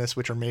Crash and then this,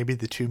 which are maybe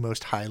the two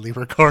most highly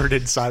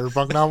regarded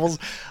cyberpunk novels,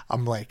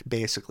 I'm like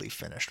basically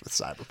finished with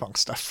cyberpunk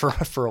stuff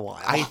for a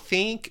while. I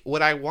think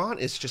what I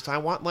want is just I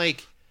want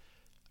like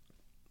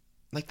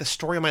the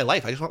story of my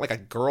life. I just want like a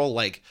girl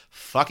like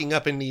fucking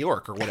up in New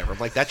York or whatever.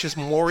 Like that's just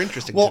more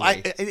interesting to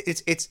me.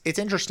 It's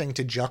interesting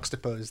to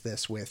juxtapose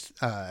this with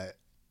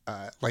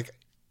like,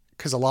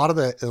 because a lot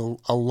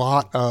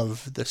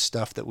of the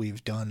stuff that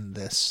we've done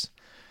this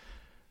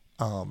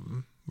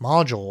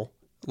module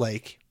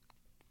like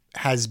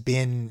has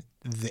been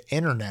the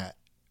internet,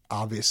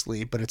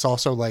 obviously, but it's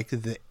also like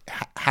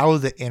how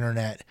the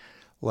internet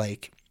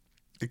like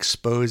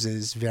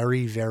exposes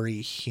very,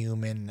 very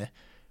human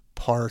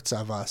parts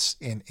of us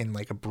in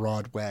like a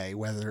broad way,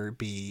 whether it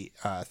be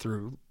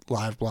through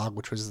Live Blog,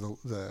 which was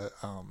the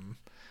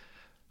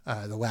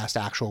last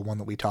actual one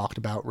that we talked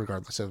about,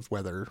 regardless of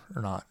whether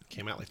or not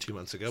came out like 2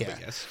 months ago. But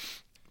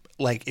yes,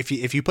 like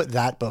if you put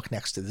that book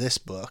next to this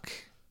book,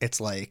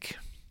 it's like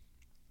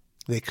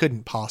they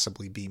couldn't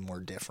possibly be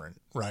more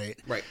different, right?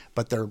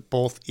 But they're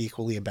both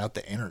equally about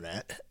the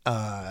internet.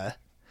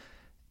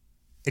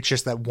 It's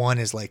just that one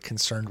is like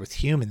concerned with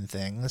human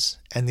things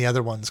and the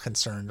other one's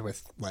concerned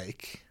with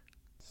like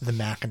the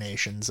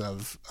machinations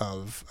of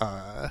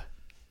well,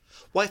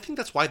 I think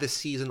that's why this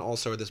season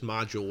also, or this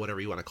module, whatever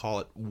you want to call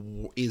it,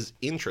 is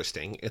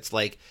interesting. It's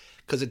like,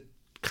 because it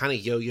kind of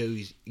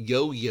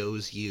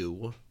yo-yos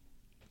you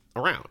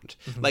around.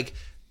 Like,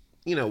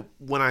 you know,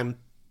 when I'm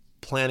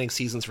planning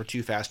seasons for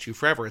Too Fast, Too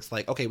Forever, it's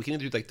like, okay, we can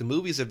do like the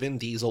movies of Vin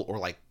Diesel or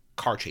like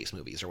car chase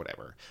movies or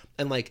whatever.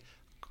 And like,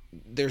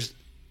 there's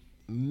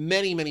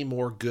many, many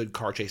more good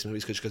car chase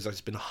movies because there's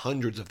been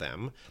hundreds of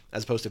them,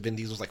 as opposed to Vin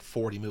Diesel's like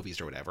 40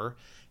 movies or whatever.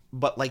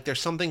 But like, there's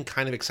something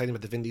kind of exciting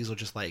about the Vin Diesel,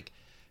 just like,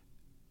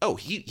 oh,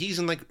 he's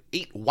in like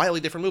 8 wildly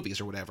different movies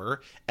or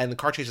whatever, and the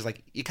car chase is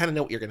like, you kind of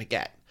know what you're going to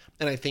get.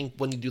 And I think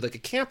when you do like a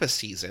campus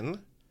season,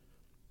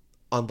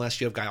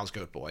 unless you have Giles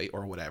Goat Boy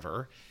or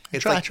whatever, I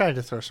tried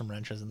to throw some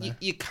wrenches in there.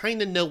 You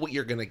kind of know what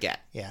you're going to get.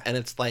 Yeah. And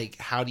it's like,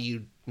 how do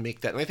you make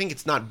that? And I think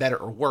it's not better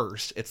or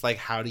worse. It's like,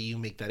 how do you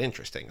make that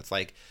interesting? It's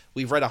like,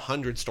 we've read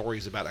 100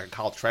 stories about a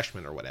college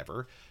freshman or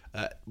whatever.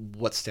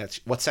 What sets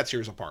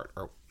yours apart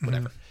or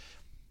whatever.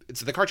 It's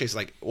the car chase is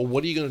like, well,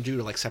 what are you going to do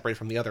to like separate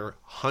from the other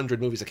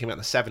 100 movies that came out in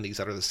the 70s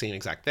that are the same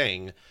exact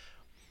thing?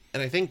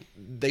 And I think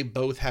they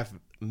both have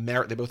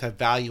merit. They both have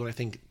value. And I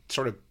think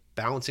sort of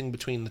balancing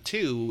between the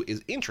two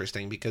is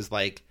interesting because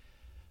like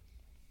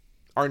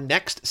our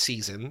next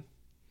season,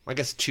 I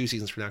guess 2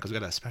 seasons from now, because we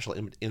got a special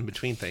in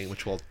between thing,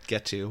 which we'll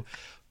get to,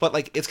 but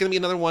like, it's going to be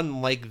another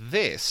one like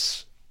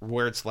this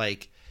where it's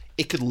like,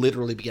 it could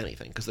literally be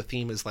anything because the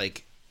theme is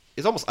like,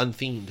 is almost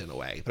unthemed in a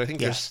way, but I think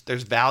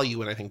there's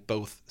value in, I think,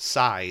 both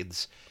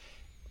sides.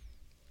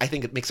 I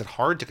think it makes it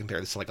hard to compare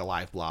this to like a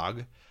live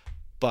blog,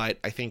 but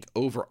I think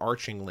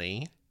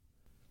overarchingly,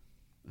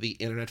 the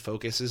internet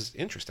focus is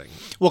interesting.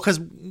 Well, because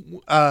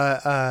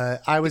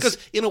because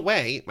in a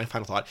way, my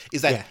final thought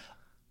is that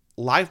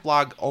live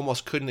blog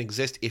almost couldn't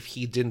exist if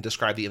he didn't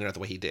describe the internet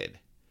the way he did.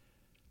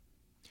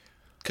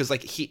 Because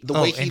like the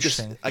way he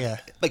just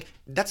like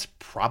that's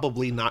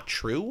probably not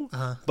true,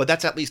 but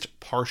that's at least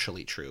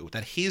partially true.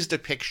 That his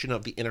depiction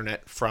of the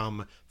internet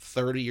from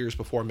 30 years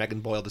before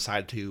Megan Boyle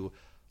decided to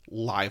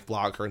live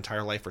blog her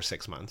entire life for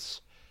 6 months,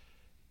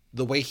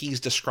 the way he's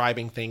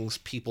describing things,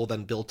 people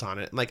then built on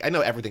it. Like, I know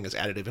everything is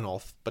additive and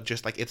all, but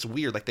just like it's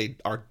weird. Like they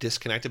are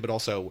disconnected, but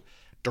also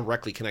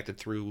directly connected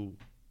through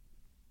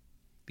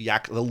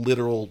the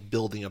literal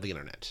building of the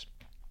internet.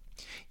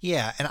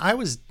 Yeah, and I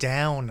was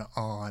down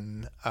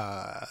on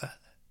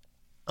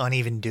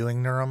even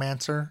doing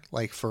Neuromancer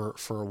like for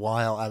a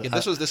while.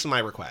 This is my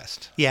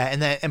request.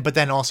 Yeah, but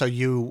then also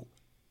you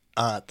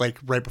like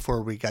right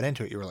before we got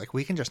into it, you were like,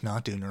 we can just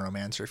not do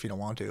Neuromancer if you don't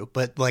want to.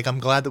 But like, I'm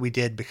glad that we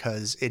did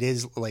because it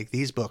is like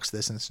these books,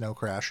 this and Snow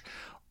Crash,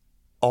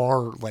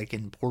 are like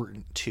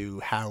important to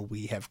how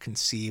we have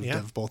conceived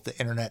of both the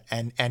internet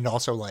and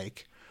also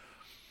like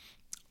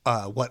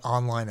what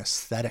online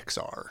aesthetics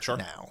are Sure.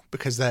 now,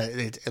 because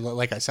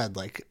like I said,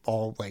 like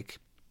all like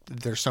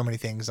there's so many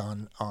things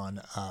on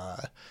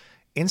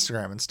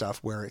Instagram and stuff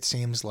where it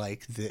seems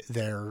like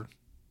their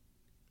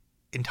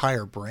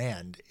entire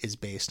brand is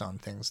based on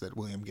things that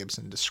William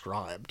Gibson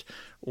described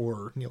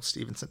or Neil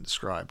Stephenson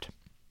described.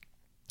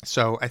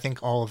 So I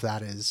think all of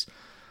that is,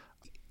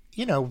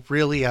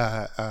 really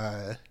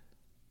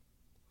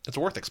It's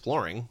worth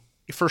exploring.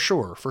 for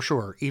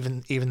sure.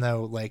 Even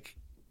though like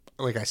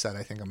I said,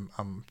 I think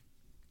I'm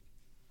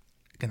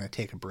gonna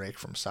take a break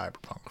from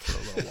Cyberpunk for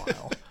a little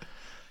while.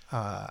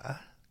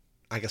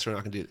 I guess we're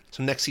not going to do it.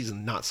 So next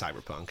season, not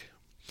Cyberpunk.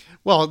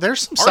 Well,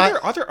 there's some.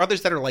 Are there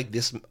others that are like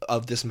this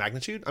of this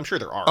magnitude? I'm sure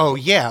there are. Oh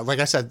yeah, like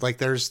I said, like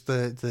there's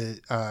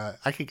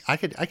I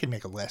could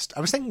make a list. I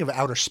was thinking of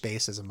Outer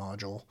Space as a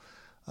module,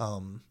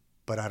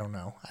 but I don't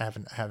know. I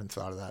haven't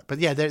thought of that. But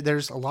yeah,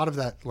 there's a lot of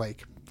that,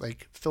 like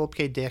Philip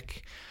K.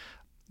 Dick.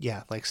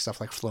 Yeah, like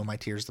stuff like "Flow My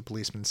Tears," the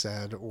policeman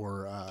said,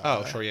 or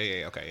oh sure,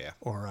 yeah, okay, yeah,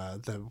 or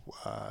the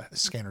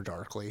Scanner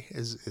Darkly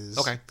is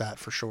okay. That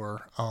for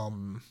sure.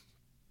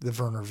 The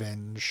Werner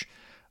Vinge,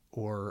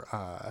 or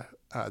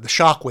the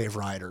Shockwave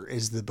Rider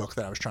is the book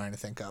that I was trying to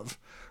think of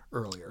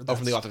earlier.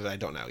 From the author that I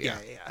don't know. Yeah.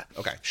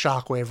 Okay.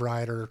 Shockwave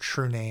Rider,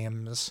 True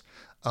Names.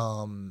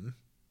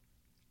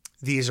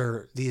 These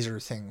are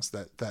things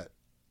that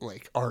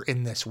like are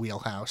in this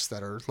wheelhouse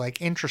that are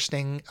like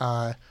interesting.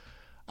 I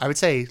would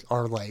say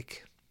are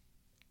like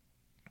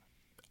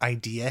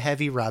idea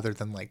heavy rather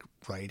than like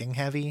writing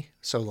heavy.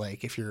 So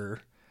like if you're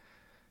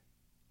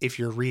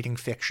reading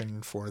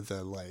fiction for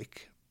the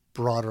like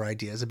broader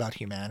ideas about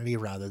humanity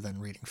rather than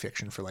reading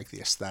fiction for like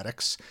the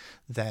aesthetics,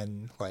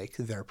 then like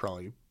they're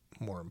probably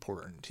more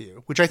important to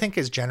you, which I think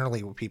is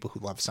generally what people who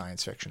love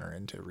science fiction are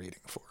into reading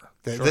for.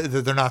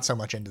 They're not so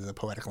much into the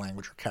poetic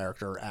language or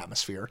character or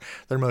atmosphere.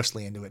 They're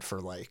mostly into it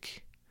for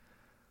like,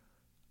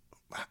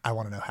 I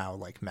want to know how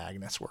like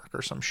magnets work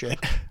or some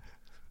shit.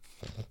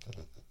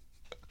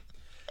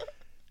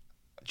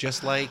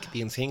 Just like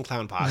the Insane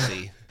Clown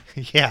Posse.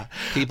 Yeah.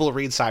 People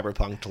read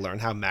Cyberpunk to learn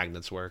how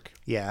magnets work.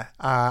 Yeah.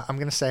 I'm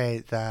going to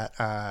say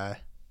that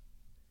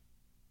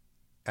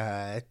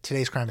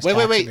today's crime is tax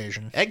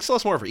evasion. Egg still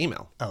has more of her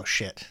email. Oh,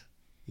 shit.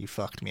 You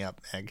fucked me up,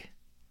 Meg.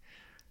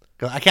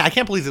 Go. I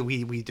can't believe that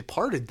we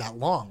departed that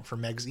long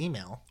from Meg's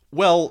email.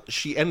 Well,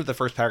 she ended the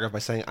first paragraph by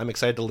saying, "I'm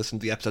excited to listen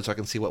to the episode so I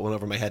can see what went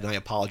over my head, and I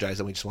apologize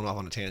that we just went off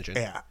on a tangent."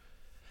 Yeah.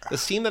 The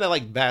scene that I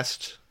like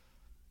best,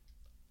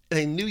 and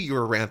I knew you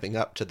were ramping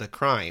up to the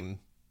crime,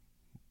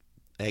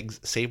 eggs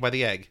saved by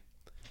the egg.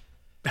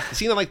 The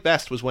scene I liked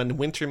best was when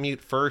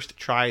Wintermute first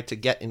tried to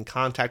get in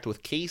contact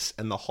with Case,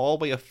 and the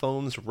hallway of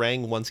phones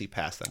rang once he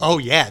passed them. Oh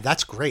yeah,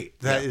 that's great.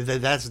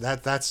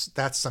 That's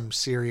some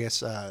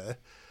serious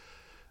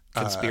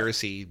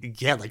conspiracy.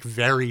 Yeah, like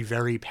very,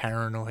 very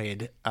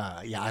paranoid.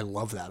 Yeah, I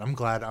love that. I'm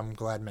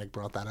glad Meg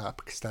brought that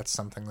up, because that's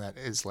something that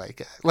is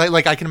like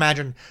I can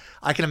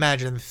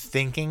imagine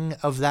thinking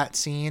of that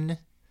scene,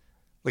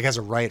 like as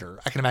a writer.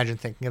 I can imagine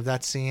thinking of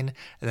that scene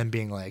and then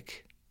being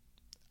like,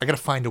 I got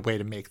to find a way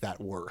to make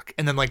that work,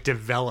 and then like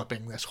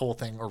developing this whole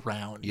thing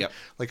around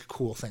like a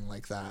cool thing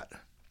like that.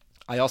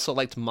 I also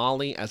liked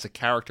Molly as a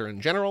character in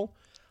general,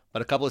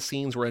 but a couple of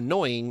scenes were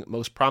annoying,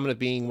 most prominent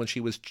being when she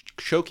was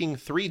choking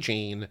 3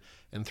 Jane,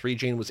 and 3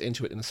 Jane was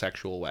into it in a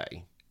sexual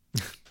way.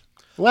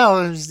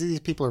 Well, these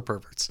people are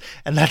perverts,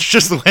 and that's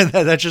just the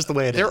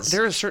way it is.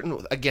 There is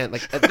certain, again,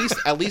 like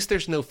at least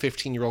there's no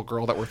 15-year-old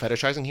girl that we're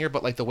fetishizing here,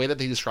 but like the way that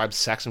they describe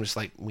sex, I'm just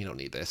like, we don't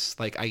need this.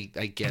 Like I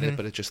get it,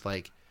 but it's just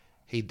like,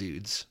 hey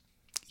dudes.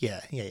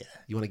 Yeah.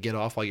 You want to get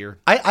off while you're...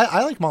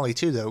 I like Molly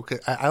too, though. 'Cause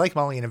I like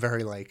Molly in a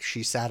very like,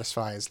 she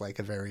satisfies like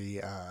a very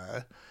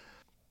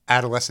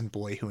adolescent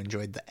boy who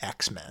enjoyed the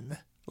X-Men.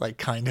 Like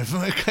kind of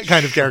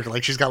character.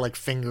 Like she's got like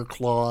finger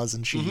claws,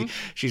 and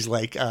she's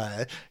like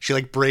she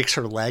like breaks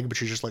her leg, but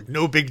she's just like,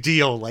 no big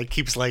deal. Like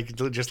keeps like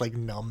just like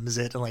numbs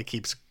it and like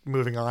keeps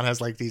moving on.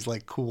 Has like these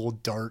like cool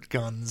dart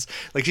guns.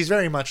 Like she's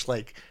very much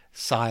like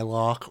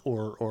Psylocke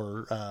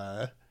or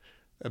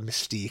a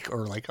Mystique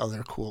or like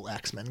other cool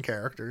X-Men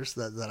characters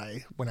that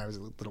I, when I was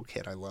a little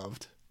kid, I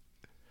loved.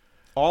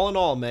 All in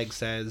all, Meg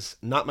says,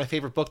 not my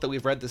favorite book that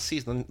we've read this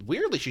season.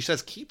 Weirdly, she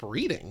says keep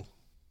reading.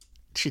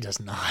 She does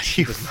not.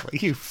 She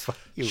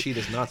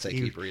does not say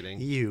keep reading.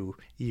 You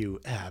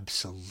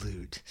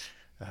absolute.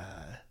 Yeah,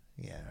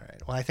 all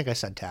right. Well, I think I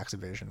said tax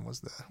evasion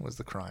was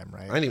the crime,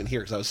 right? I didn't even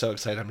hear because I was so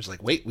excited. I'm just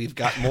like, wait, we've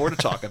got more to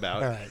talk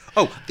about. All right.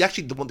 Oh,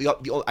 actually,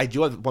 I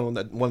do have one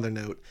other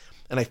note,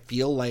 and I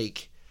feel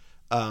like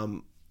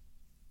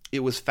it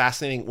was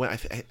fascinating when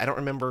I don't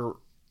remember.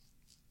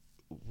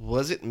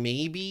 Was it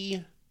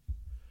maybe?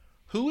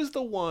 Who is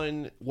the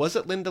one? Was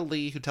it Linda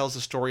Lee who tells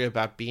the story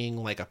about being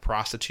like a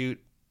prostitute?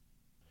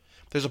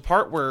 There's a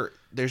part where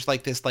there's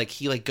like this, like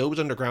he like goes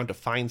underground to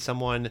find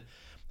someone.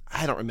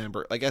 I don't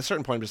remember. Like at a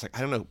certain point, I'm just like,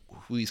 I don't know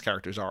who these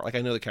characters are. Like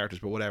I know the characters,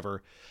 but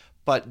whatever.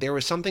 But there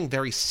was something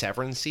very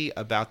Severance-y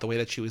about the way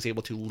that she was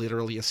able to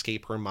literally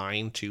escape her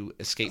mind to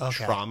escape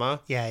trauma.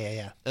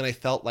 Yeah. And I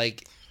felt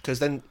like, because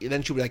then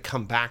she would like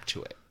come back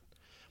to it.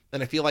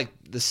 And I feel like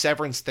the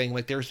Severance thing,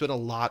 like there's been a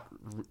lot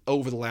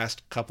over the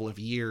last couple of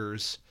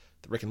years,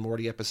 the Rick and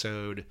Morty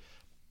episode,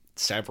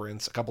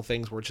 Severance, a couple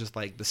things where it's just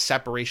like the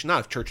separation, not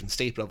of church and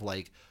state, but of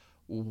like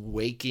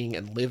waking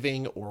and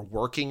living or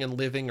working and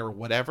living or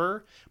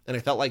whatever. And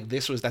I felt like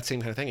this was that same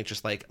kind of thing. It's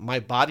just like, my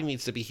body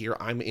needs to be here.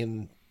 I'm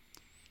in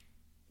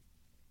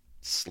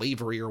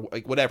slavery or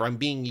like whatever. I'm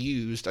being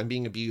used. I'm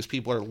being abused.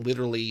 People are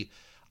literally,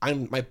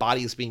 my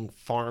body is being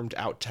farmed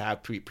out to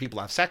have people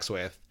have sex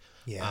with.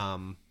 Yeah.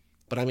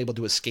 But I'm able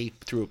to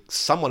escape through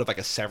somewhat of like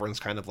a severance,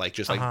 kind of like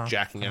just like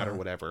jacking out or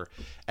whatever.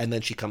 And then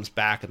she comes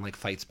back and like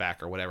fights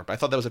back or whatever. But I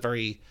thought that was a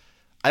very,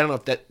 I don't know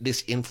if that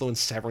this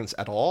influenced Severance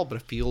at all, but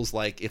it feels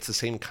like it's the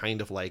same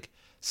kind of like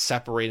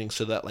separating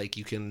so that like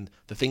you can,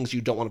 the things you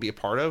don't want to be a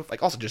part of,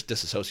 like also just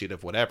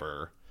disassociative,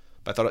 whatever.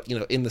 But I thought, you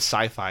know, in the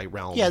sci-fi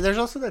realm. Yeah, there's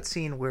also that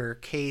scene where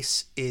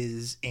Case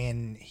is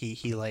in,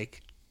 he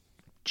like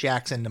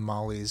jacks into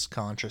Molly's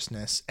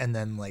consciousness, and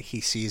then like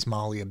he sees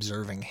Molly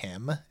observing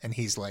him, and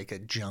he's like a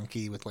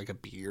junkie with like a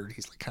beard.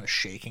 He's like kind of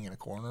shaking in a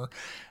corner. And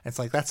it's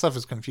like that stuff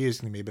is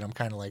confusing to me, but I'm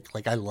kind of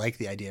like I like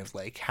the idea of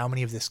like how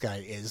many of this guy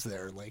is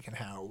there, like, and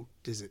how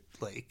does it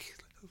like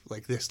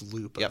this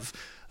loop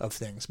of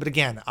things. But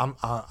again,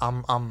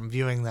 I'm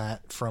viewing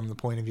that from the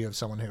point of view of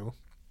someone who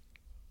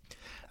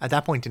at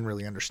that point didn't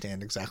really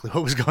understand exactly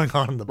what was going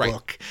on in the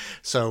book.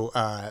 So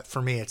for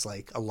me, it's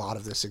like a lot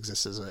of this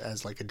exists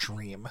as like a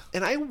dream.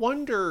 And I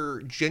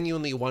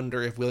genuinely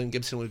wonder if William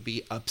Gibson would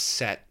be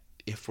upset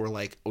if we're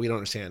like, we don't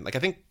understand. Like, I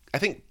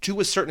think to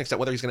a certain extent,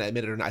 whether he's going to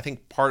admit it or not, I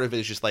think part of it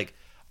is just like,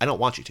 I don't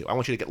want you to. I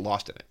want you to get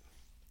lost in it.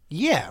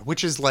 Yeah,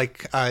 which is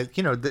like,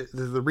 you know,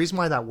 the reason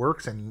why that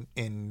works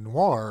in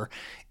noir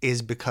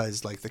is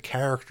because like the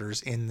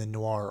characters in the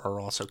noir are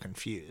also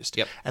confused.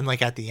 Yep. And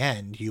like at the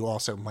end, you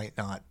also might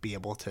not be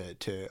able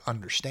to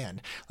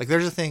understand. Like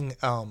there's a thing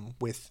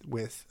with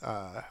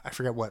I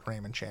forget what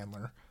Raymond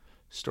Chandler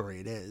story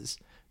it is,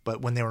 but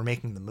when they were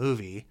making the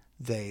movie,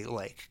 they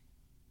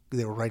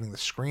were writing the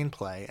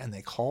screenplay and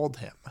they called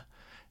him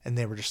and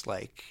they were just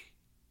like,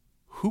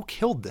 who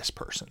killed this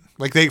person?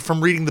 Like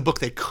from reading the book,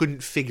 they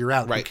couldn't figure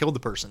out who killed the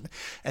person.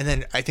 And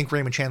then I think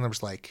Raymond Chandler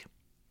was like,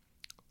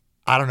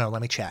 I don't know,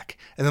 let me check.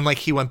 And then like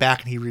he went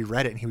back and he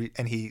reread it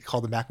and he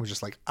called them back and was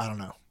just like, I don't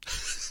know.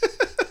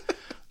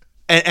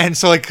 and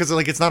so like, cause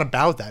like, it's not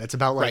about that. It's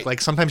about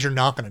like sometimes you're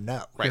not going to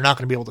know, you're not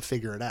going to be able to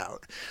figure it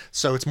out.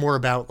 So it's more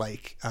about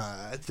like,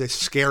 this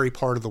scary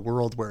part of the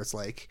world where it's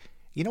like,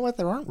 you know what?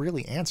 There aren't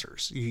really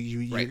answers.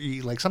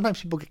 You like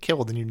sometimes people get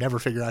killed and you never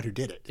figure out who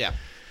did it. Yeah.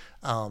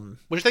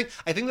 Which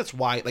I think that's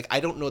why, like, I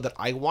don't know that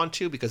I want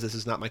to, because this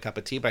is not my cup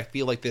of tea, but I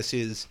feel like this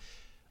is,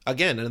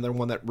 again, another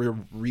one that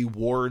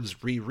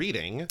rewards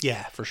rereading.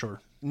 Yeah, for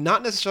sure.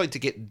 Not necessarily to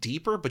get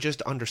deeper, but just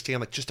to understand,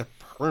 like, just to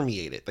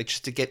permeate it, like,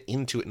 just to get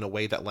into it in a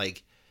way that,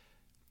 like,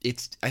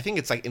 I think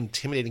it's, like,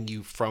 intimidating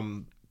you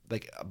from,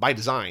 like, by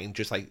design,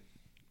 just, like,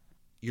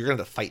 you're going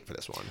to fight for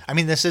this one. I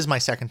mean, this is my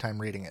second time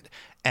reading it.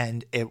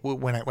 And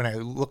when I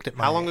looked at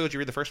How long ago did you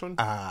read the first one?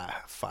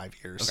 5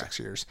 years, 6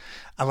 years.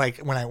 I like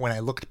when I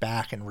looked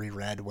back and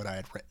reread what I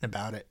had written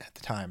about it at the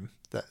time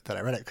that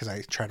I read it, because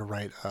I try to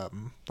write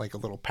like a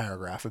little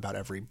paragraph about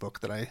every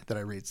book that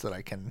I read so that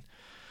I can,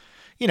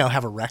 you know,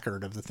 have a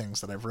record of the things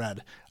that I've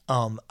read.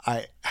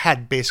 I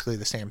had basically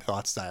the same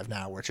thoughts that I have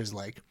now, which is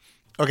like,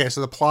 okay,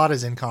 so the plot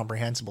is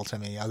incomprehensible to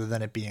me, other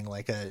than it being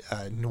like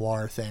a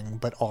noir thing,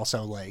 but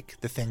also like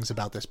the things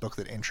about this book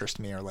that interest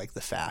me are like the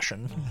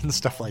fashion and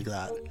stuff like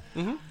that.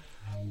 Mm-hmm.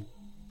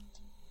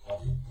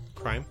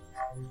 Crime?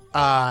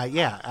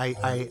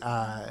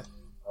 Yeah,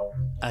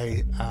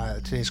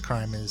 today's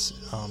crime is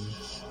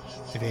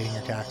evading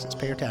your taxes.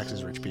 Pay your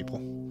taxes, rich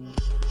people.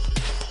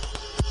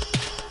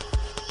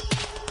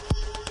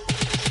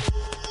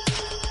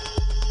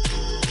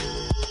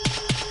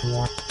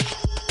 Yeah.